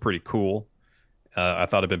thought that was pretty cool. I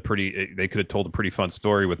thought they could have told a pretty fun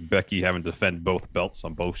story with Becky having to defend both belts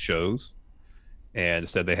on both shows. And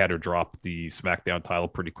instead they had her drop the SmackDown title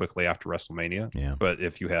pretty quickly after WrestleMania. Yeah. But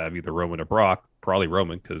if you have either Roman or Brock, probably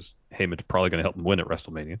Roman, because Heyman's probably going to help him win at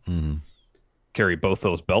WrestleMania, carry both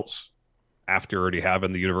those belts after already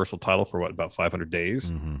having the Universal title for about 500 days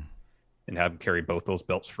and have him carry both those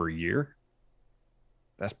belts for a year.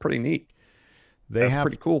 That's pretty neat. That's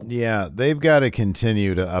pretty cool. Yeah, they've got to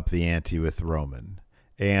continue to up the ante with Roman.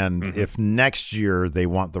 And if next year they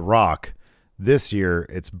want The Rock, this year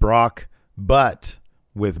it's Brock, but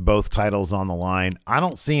with both titles on the line. I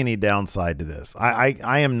don't see any downside to this.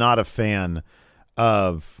 I am not a fan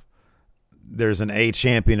of there's an A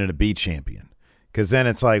champion and a B champion, because then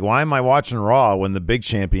it's like, why am I watching Raw when the big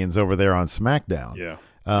champion's over there on SmackDown? Yeah.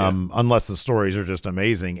 Unless the stories are just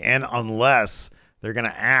amazing, and unless they're going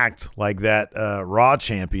to act like that Raw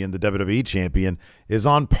champion, the WWE champion, is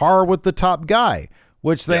on par with the top guy,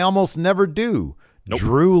 which they almost never do. Nope.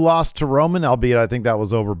 Drew lost to Roman, albeit I think that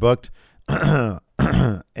was overbooked.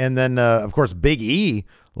 And then, of course, Big E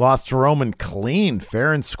lost to Roman clean,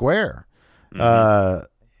 fair and square. For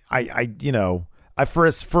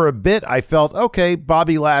a bit, I felt, okay,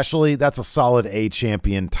 Bobby Lashley, that's a solid A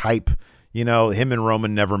champion type. Him and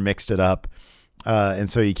Roman never mixed it up. And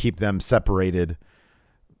so you keep them separated.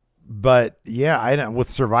 But yeah, with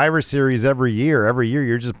Survivor Series every year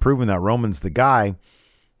you're just proving that Roman's the guy.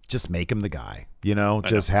 Just make him the guy,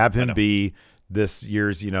 just have him be this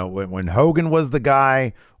year's, when Hogan was the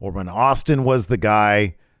guy or when Austin was the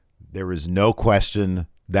guy, there was no question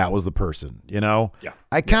that was the person, Yeah.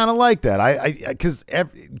 I kind of like that. Because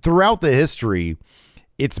throughout the history,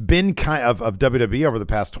 it's been kind of WWE over the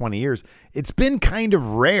past 20 years, it's been kind of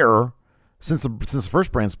rare since the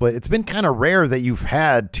first brand split. It's been kind of rare that you've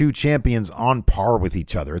had two champions on par with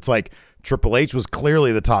each other. It's like Triple H was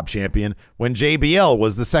clearly the top champion when JBL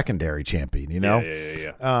was the secondary champion,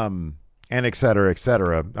 Yeah. And et cetera, et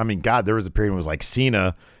cetera. I mean, God, there was a period when it was like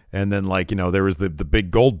Cena, and then there was the big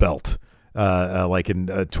gold belt, like in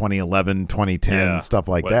 2011, 2010, stuff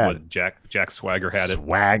like that. What Jack Swagger had it.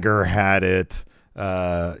 Swagger had it.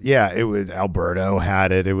 It was Alberto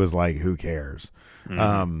had it. It was like, who cares?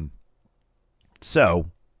 So,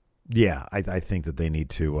 yeah, I think that they need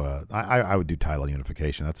to. I would do title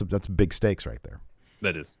unification. That's big stakes right there.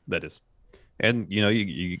 That is, and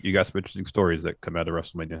you got some interesting stories that come out of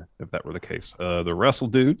WrestleMania if that were the case. The Wrestle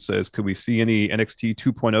Dude says, could we see any NXT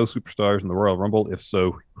 2.0 superstars in the Royal Rumble? If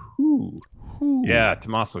so, who? Yeah,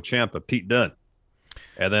 Tommaso Ciampa, Pete Dunne,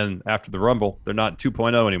 and then after the Rumble, they're not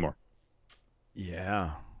 2.0 anymore.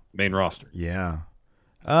 Yeah, main roster. Yeah.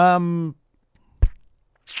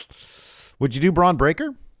 Would you do Braun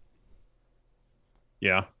Breaker?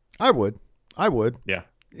 Yeah, I would. Yeah.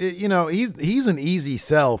 He's an easy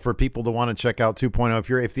sell for people to want to check out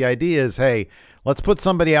 2.0. If the idea is, hey, let's put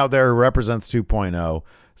somebody out there who represents 2.0,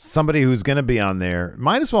 somebody who's going to be on there,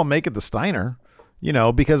 might as well make it the Steiner,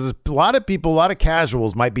 because a lot of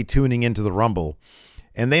casuals might be tuning into the Rumble,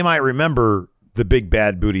 and they might remember the big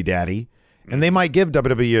bad booty daddy, and they might give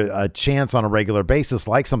WWE a chance on a regular basis,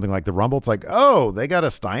 like something like the Rumble. It's like, oh, they got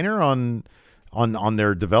a Steiner on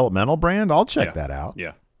their developmental brand. I'll check that out.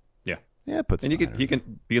 Yeah. Yeah, and he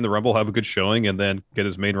can be in the Rumble, have a good showing, and then get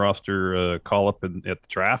his main roster call up at the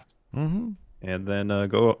draft, and then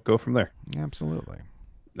go from there. Absolutely.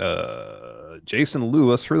 Jason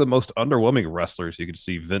Lewis, who are the most underwhelming wrestlers you could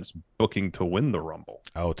see Vince booking to win the Rumble?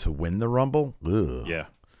 Oh, to win the Rumble? Ugh. Yeah.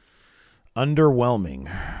 Underwhelming.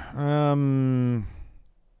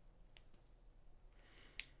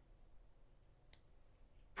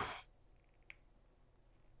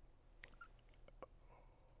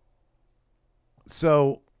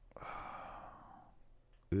 So,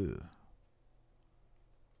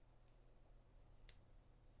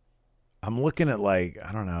 I'm looking at, like,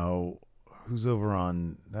 I don't know, who's over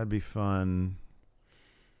on, that'd be fun.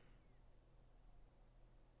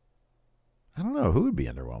 I don't know who would be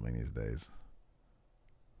underwhelming these days.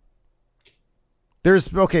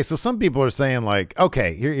 So some people are saying like,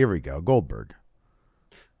 okay, here we go, Goldberg.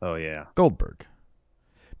 Oh yeah, Goldberg.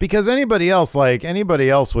 Because anybody else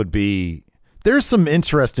would be. There's some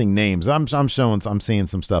interesting names. I'm seeing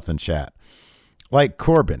some stuff in chat, like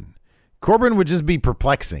Corbin. Corbin would just be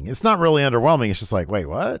perplexing. It's not really underwhelming. It's just like, wait,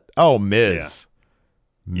 what? Oh, Miz.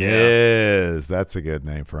 Yeah. Miz. That's a good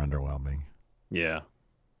name for underwhelming. Yeah.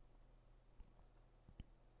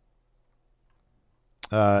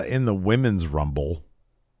 In the women's rumble,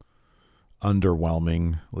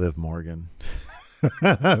 underwhelming, Liv Morgan.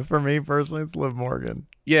 For me personally, it's Liv Morgan.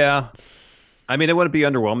 Yeah. I mean, it wouldn't be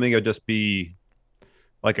underwhelming. It would just be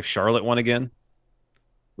like if Charlotte won again. It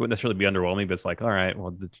wouldn't necessarily be underwhelming, but it's like, all right,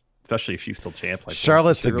 well, especially if she's still champ. Like,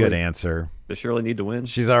 Charlotte's a good answer. Does she really need to win?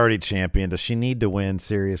 She's already champion. Does she need to win?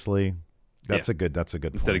 Seriously? That's a good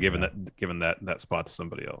Instead of giving that spot to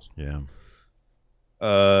somebody else. Yeah.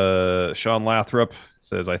 Sean Lathrop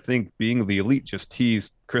says, I think being the elite just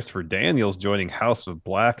teased Christopher Daniels joining House of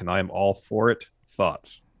Black, and I am all for it.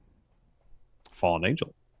 Thoughts? Fallen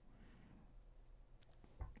Angel.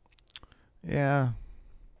 Yeah.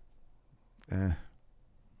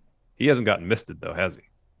 He hasn't gotten misted, though, has he?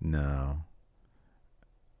 No.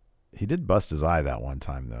 He did bust his eye that one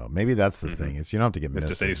time, though. Maybe that's the thing. It's you don't have to get misted.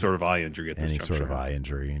 It's just any sort of eye injury at this juncture. Any sort of eye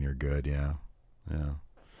injury, and you're good, yeah.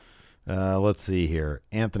 Let's see here.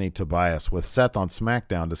 Anthony Tobias, with Seth on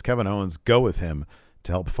SmackDown, does Kevin Owens go with him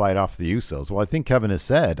to help fight off the Usos? Well, I think Kevin has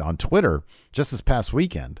said on Twitter just this past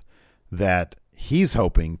weekend that he's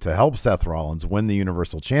hoping to help Seth Rollins win the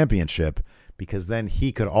Universal Championship because then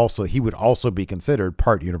he would also be considered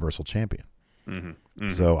part Universal Champion.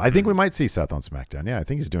 So I think we might see Seth on SmackDown. Yeah, I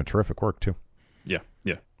think he's doing terrific work too. Yeah.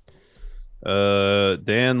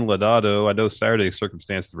 Dan Ladado, I know Saturday's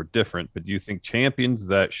circumstances were different, but do you think champions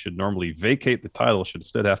that should normally vacate the title should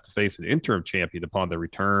instead have to face an interim champion upon their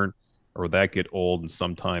return, or would that get old and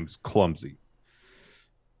sometimes clumsy?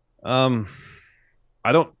 I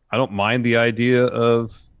don't mind the idea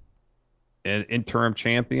of an interim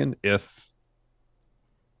champion if,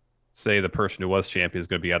 say, the person who was champion is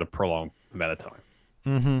going to be out a prolonged amount of time.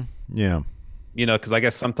 Yeah. Because I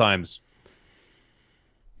guess sometimes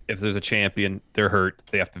if there's a champion, they're hurt,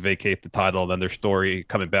 they have to vacate the title, and then their story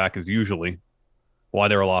coming back is usually, well, I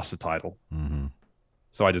never lost the title,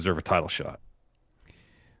 so I deserve a title shot.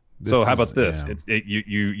 So how about this? Yeah.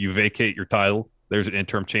 You vacate your title, there's an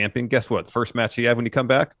interim champion. Guess what? First match you have when you come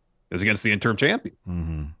back is against the interim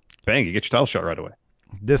champion. Bang, you get your title shot right away.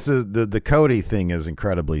 This is the Cody thing is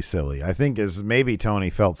incredibly silly. I think is maybe Tony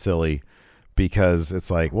felt silly because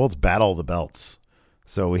it's like, well, it's Battle of the Belts.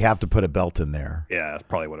 So we have to put a belt in there. Yeah, that's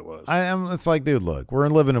probably what it was. It's like, dude, look, we're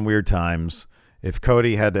living in weird times. If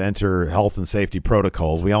Cody had to enter health and safety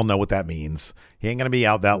protocols, we all know what that means. He ain't going to be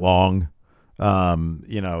out that long.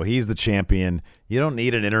 He's the champion. You don't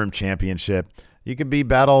need an interim championship. You could be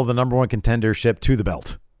battle the number one contendership to the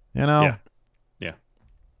belt. Yeah.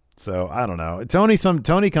 So I don't know. Tony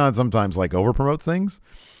Khan sometimes like over promotes things.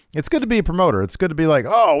 It's good to be a promoter. It's good to be like,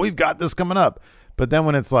 oh, we've got this coming up. But then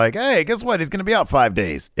when it's like, hey, guess what? He's going to be out 5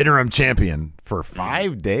 days. Interim champion for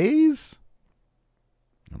 5 days?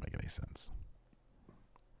 Doesn't make any sense.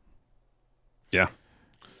 Yeah.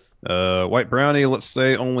 White Brownie, let's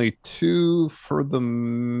say only 2 for the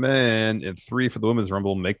men and 3 for the Women's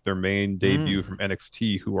Rumble make their main debut from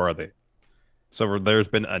NXT. Who are they? So there's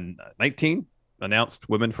been 19 announced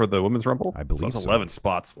women for the Women's Rumble. I believe so. There's 11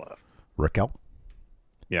 spots left. Raquel.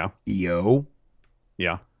 Yeah. Io.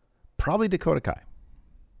 Yeah. Probably Dakota Kai.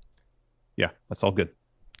 Yeah, that's all good.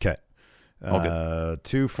 Okay. All good.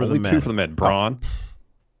 2 for only the men. 2 for the men. Braun.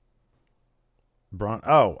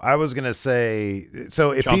 Oh, I was going to say,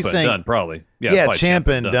 so if Ciampa he's saying done, probably. Yeah,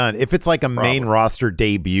 Ciampa and done. If it's like a main roster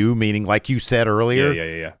debut, meaning like you said earlier,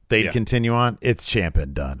 yeah. they'd continue on, it's Ciampa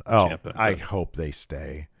and done. Oh, Ciampa, I hope they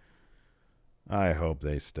stay.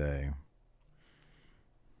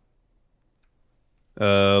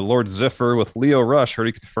 Lord Ziffer with Leo Rush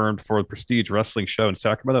already confirmed for the Prestige Wrestling show in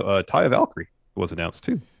Sacramento. Taya Valkyrie was announced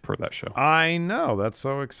too for that show. I know, that's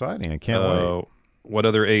so exciting. I can't wait. What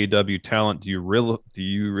other AEW talent do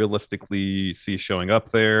you realistically see showing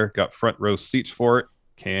up there? Got front row seats for it.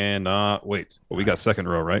 Cannot wait. Well, we got second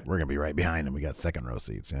row, right? We're gonna be right behind them. We got second row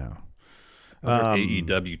seats. Yeah.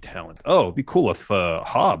 AEW talent. Oh, it'd be cool if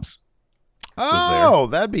Hobbs. Oh,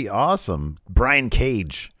 that'd be awesome. Brian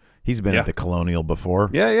Cage. He's been at the Colonial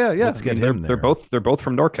before. Yeah. Let's get him there. They're both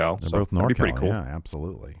from NorCal. They're so both NorCal. That'd be pretty cool. Yeah,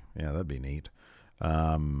 absolutely. Yeah, that'd be neat.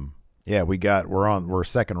 We're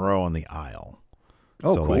second row on the aisle.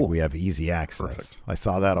 Oh, so cool. like we have easy access. Perfect. I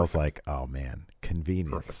saw that. I was like, oh man,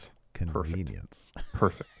 convenience. Convenience.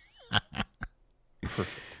 Perfect.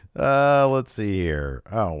 Let's see here.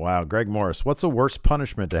 Oh, wow. Greg Morris. What's a worse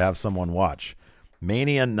punishment to have someone watch?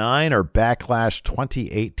 Mania 9 or Backlash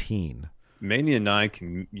 2018? Mania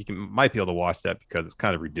 9 might be able to watch that because it's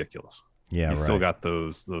kind of ridiculous. Yeah, you right. Still got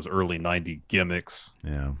those early 90 gimmicks.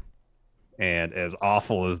 Yeah. And as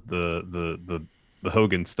awful as the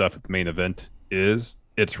Hogan stuff at the main event is,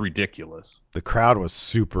 it's ridiculous. The crowd was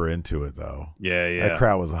super into it, though. Yeah. That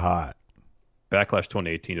crowd was hot. Backlash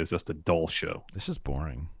 2018 is just a dull show. It's just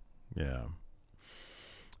boring. Yeah.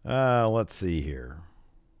 Let's see here.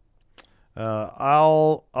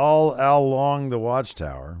 All along the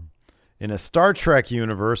Watchtower. In a Star Trek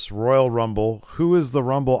universe, Royal Rumble, who is the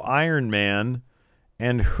Rumble Iron Man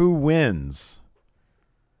and who wins?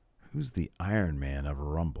 Who's the Iron Man of a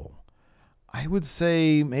Rumble? I would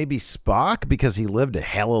say maybe Spock because he lived a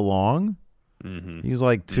hella long. Mm-hmm. He was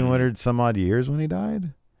like 200 some odd years when he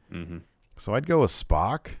died. Mm-hmm. So I'd go with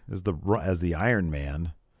Spock as the Iron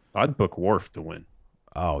Man. I'd book Worf to win.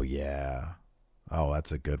 Oh, yeah. Oh,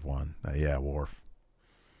 that's a good one. Yeah, Worf.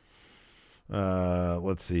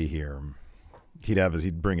 Let's see here.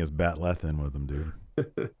 He'd bring his Batleth in with him, dude.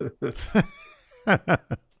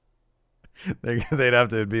 They'd have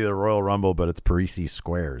to be the Royal Rumble, but it's Parisi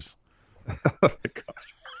Squares. Oh my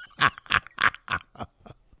gosh.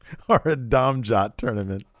 Or a Domjot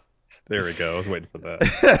tournament. There we go. I was waiting for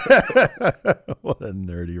that. What a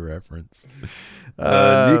nerdy reference.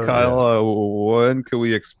 Mikhail, when can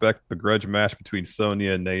we expect the grudge match between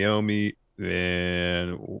Sonya and Naomi?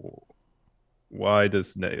 And why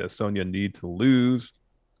does Sonya need to lose?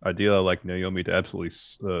 Ideally, I'd like Naomi to absolutely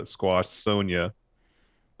squash Sonya.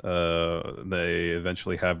 When they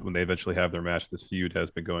eventually have their match, this feud has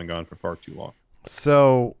been going on for far too long.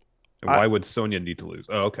 So, and why would Sonya need to lose?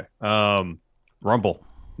 Oh, okay. Rumble.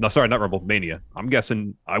 No, sorry, not Rumble. Mania. I'm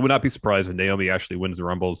guessing. I would not be surprised if Naomi actually wins the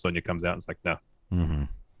Rumble. Sonya comes out and it's like, no,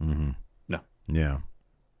 no, yeah.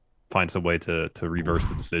 Find some way to reverse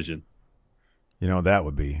the decision. You know, that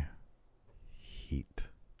would be heat.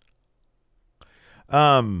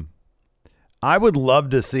 I would love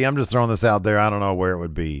to see, I'm just throwing this out there, I don't know where it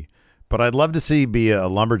would be, but I'd love to see be a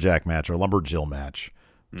lumberjack match or a lumberjill match.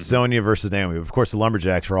 Mm-hmm. Sonya versus Naomi. Of course, the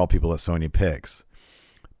lumberjacks are all people that Sonya picks.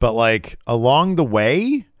 But like along the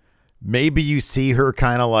way, maybe you see her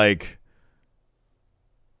kind of like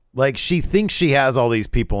she thinks she has all these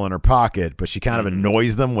people in her pocket, but she kind of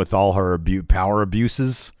annoys them with all her power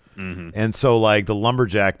abuses. Mm-hmm. And so like the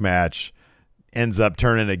lumberjack match ends up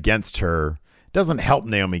turning against her. Doesn't help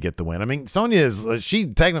Naomi get the win. I mean, Sonya she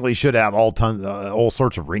technically should have all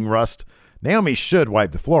sorts of ring rust. Naomi should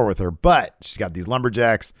wipe the floor with her, but she's got these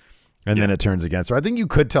lumberjacks, and then it turns against her. I think you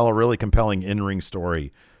could tell a really compelling in-ring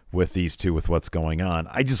story with these two, with what's going on.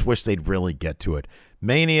 I just wish they'd really get to it.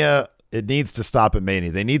 Mania, it needs to stop at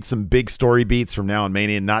Mania. They need some big story beats from now on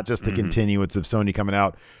Mania, not just the continuance of Sonya coming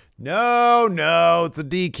out. No, it's a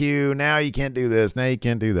DQ. Now you can't do this. Now you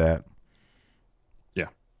can't do that.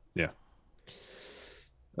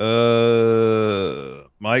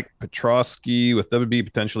 Mike Petrosky, with WB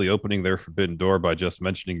potentially opening their forbidden door by just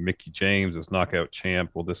mentioning Mickie James as knockout champ,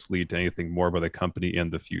 will this lead to anything more by the company in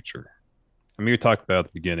the future? I mean, we talked about at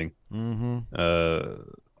the beginning. Mm-hmm.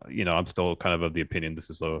 I'm still kind of the opinion this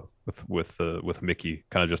is with Mickie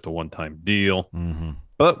kind of just a one-time deal. Mm-hmm.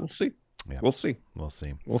 But we'll see. Yeah. We'll see.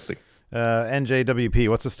 NJWP,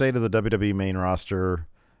 what's the state of the WWE main roster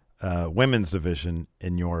women's division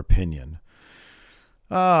in your opinion?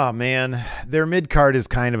 Oh, man, their mid-card is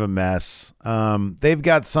kind of a mess. They've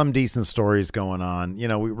got some decent stories going on. You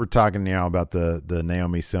know, we were talking now about the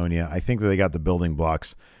Naomi Sonya. I think that they got the building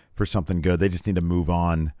blocks for something good. They just need to move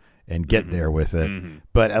on and get there with it. Mm-hmm.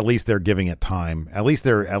 But at least they're giving it time. At least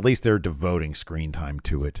they're devoting screen time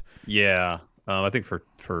to it. Yeah, I think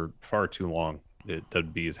for far too long,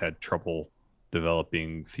 WB has had trouble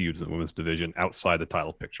developing feuds in the women's division outside the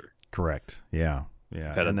title picture. Correct. Yeah.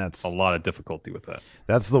 Yeah, and that's a lot of difficulty with that.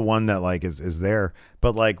 That's the one that like is there,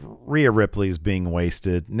 but like Rhea Ripley is being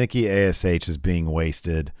wasted. Nikki ASH is being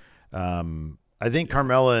wasted. I think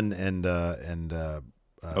Carmella and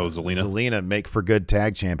Zelina make for good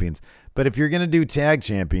tag champions. But if you're gonna do tag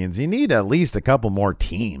champions, you need at least a couple more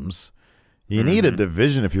teams. You need a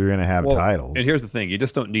division if you're gonna have titles. And here's the thing: you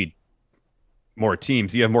just don't need more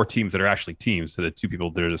teams. You have more teams that are actually teams, so that two people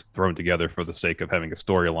that are just thrown together for the sake of having a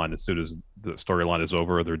storyline. As soon as the storyline is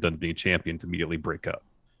over, they're done being champions, immediately break up.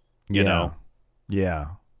 You know? Yeah.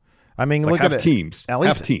 I mean, like, look at it. Teams. At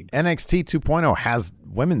least teams. NXT 2.0 has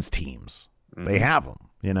women's teams. Mm-hmm. They have them,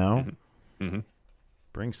 you know? Mm-hmm. Mm-hmm.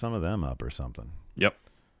 Bring some of them up or something. Yep.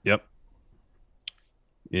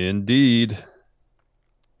 Indeed.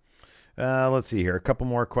 Let's see here. A couple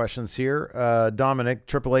more questions here. Dominic,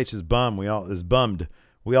 Triple H is bummed.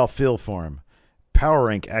 We all feel for him. Power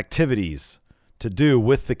rank activities to do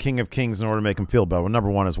with the King of Kings in order to make him feel better. Well, number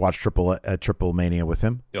one is watch Triple Mania with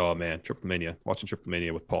him. Oh man, Triple Mania. Watching Triple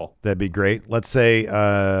Mania with Paul. That'd be great. Let's say,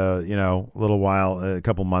 a little while, a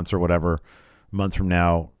couple months or whatever, month from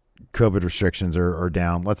now, COVID restrictions are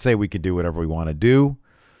down. Let's say we could do whatever we want to do.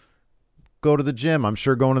 Go to the gym. I'm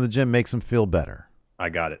sure going to the gym makes him feel better. I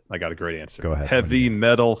got it. I got a great answer. Go ahead. Heavy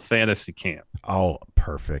Metal Fantasy Camp. Oh,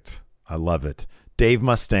 perfect. I love it. Dave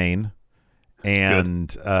Mustaine and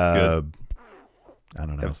Good. I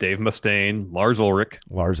don't know. Dave Mustaine, Lars Ulrich.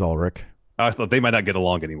 I thought they might not get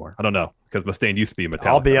along anymore. I don't know because Mustaine used to be a Metallica.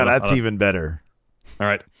 I'll be on. That's even better. All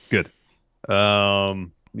right, good.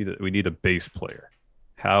 We need a bass player.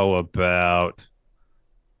 How about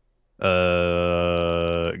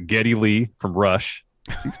Geddy Lee from Rush?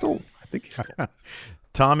 Is he still? I think he's still.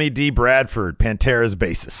 Tommy D. Bradford, Pantera's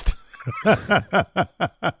bassist.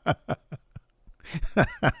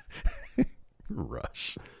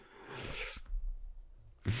 Rush.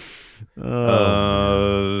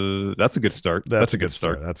 That's a good start. That's a good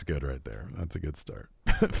start. That's good right there. That's a good start.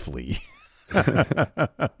 Flea.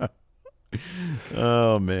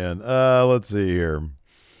 Oh man. Let's see here.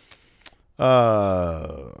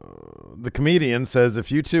 The comedian says,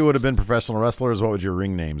 if you two would have been professional wrestlers, what would your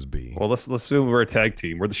ring names be? Well, let's assume we're a tag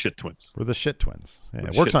team. We're the Shit Twins. We're the Shit Twins. Yeah,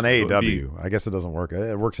 it works on AEW. I guess it doesn't work.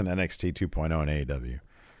 It works in NXT 2.0 and AEW.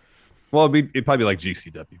 Well, it'd probably be like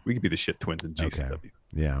GCW. We could be the Shit Twins in GCW. Okay.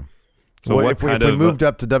 Yeah. So if we moved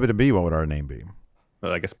up to WWE, what would our name be?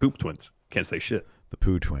 I guess Poop Twins. Can't say shit. The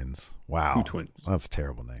Poo Twins. Wow. Poo Twins. That's a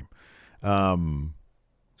terrible name.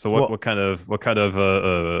 So what kind of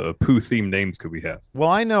poo themed names could we have? Well,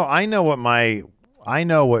 I know what my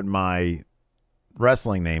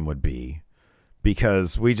wrestling name would be,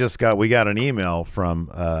 because we got an email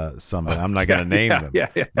from somebody. I'm not going to name them.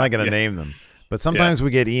 I'm not going to name them. But sometimes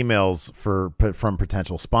we get emails from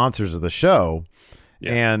potential sponsors of the show,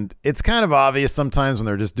 and it's kind of obvious sometimes when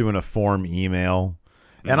they're just doing a form email.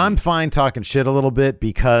 And I'm fine talking shit a little bit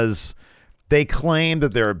because they claim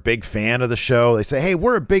that they're a big fan of the show. They say, hey,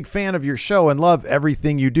 we're a big fan of your show and love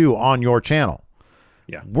everything you do on your channel.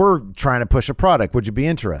 Yeah. We're trying to push a product. Would you be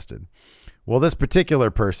interested? Well, this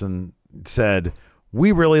particular person said,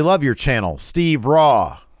 we really love your channel, Steve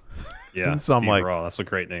Raw. Yeah, so Steve Raw. That's a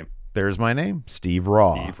great name. There's my name, Steve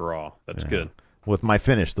Raw. Steve Raw. That's good. With my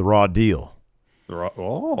finish, the Raw Deal. The Raw.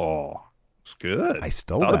 Oh, it's good. I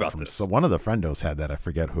stole that from one of the friendos had that. I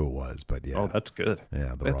forget who it was, but yeah. Oh, that's good.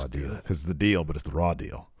 Yeah, the Raw Deal. Because the deal, but it's the Raw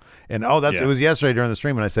Deal. And it was yesterday during the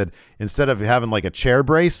stream when I said, instead of having like a chair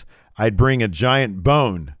brace, I'd bring a giant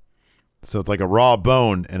bone. So it's like a raw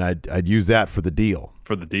bone, and I'd use that for the deal.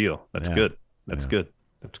 For the deal. That's good. That's good.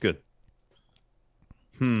 That's good.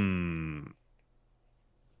 The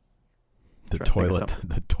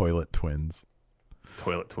toilet twins.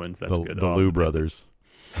 Toilet twins. That's good. The Lou brothers.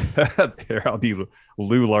 There, I'll be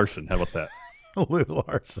Lou Larson. How about that? Lou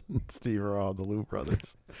Larson, Steve Raw, the Lou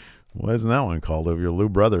brothers. Why isn't that one called Lou? Your Lou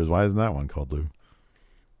brothers. Why isn't that one called Lou?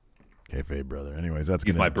 Kayfabe brother. Anyways,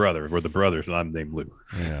 he's my brother. We're the brothers, and I'm named Lou.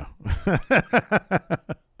 Yeah.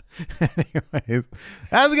 Anyways,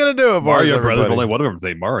 that's gonna do it. Mario brothers. Only one of them's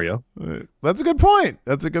named Mario. That's a good point.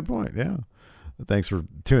 Yeah. Thanks for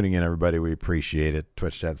tuning in, everybody. We appreciate it.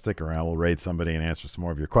 Twitch chat, stick around. We'll raid somebody and answer some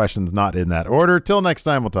more of your questions. Not in that order. Till next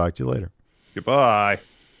time, we'll talk to you later. Goodbye.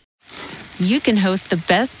 You can host the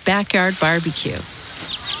best backyard barbecue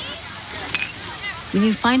when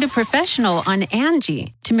you find a professional on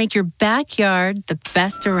Angie to make your backyard the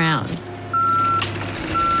best around.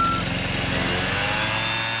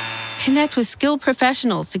 Connect with skilled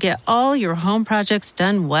professionals to get all your home projects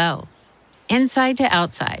done well. Inside to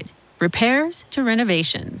outside, repairs to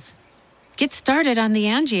renovations. Get started on the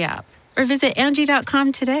Angie app or visit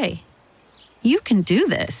Angie.com today. You can do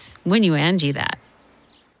this when you Angie that.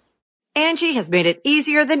 Angie has made it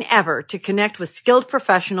easier than ever to connect with skilled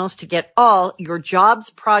professionals to get all your jobs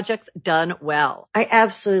projects done well. I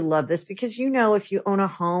absolutely love this because, if you own a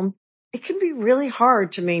home, it can be really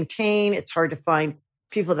hard to maintain. It's hard to find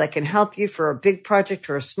people that can help you for a big project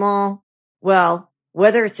or a small. Well,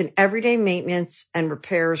 whether it's in everyday maintenance and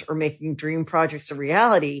repairs or making dream projects a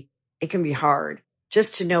reality, it can be hard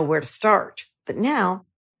just to know where to start. But now,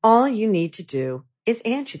 all you need to do is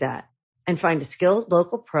Angie that and find a skilled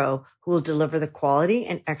local pro who will deliver the quality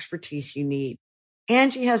and expertise you need.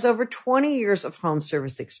 Angie has over 20 years of home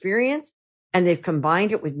service experience, and they've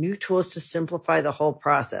combined it with new tools to simplify the whole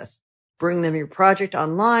process. Bring them your project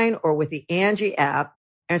online or with the Angie app.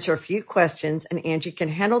 Answer a few questions, and Angie can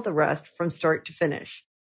handle the rest from start to finish.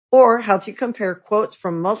 or help you compare quotes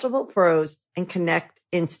from multiple pros and connect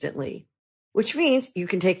instantly. Which means you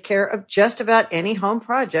can take care of just about any home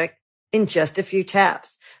project in just a few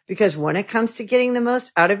taps. Because when it comes to getting the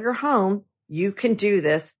most out of your home, you can do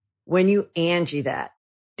this when you Angie that.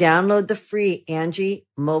 Download the free Angie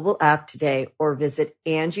mobile app today or visit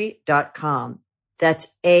Angie.com. That's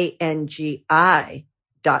ANGI.com.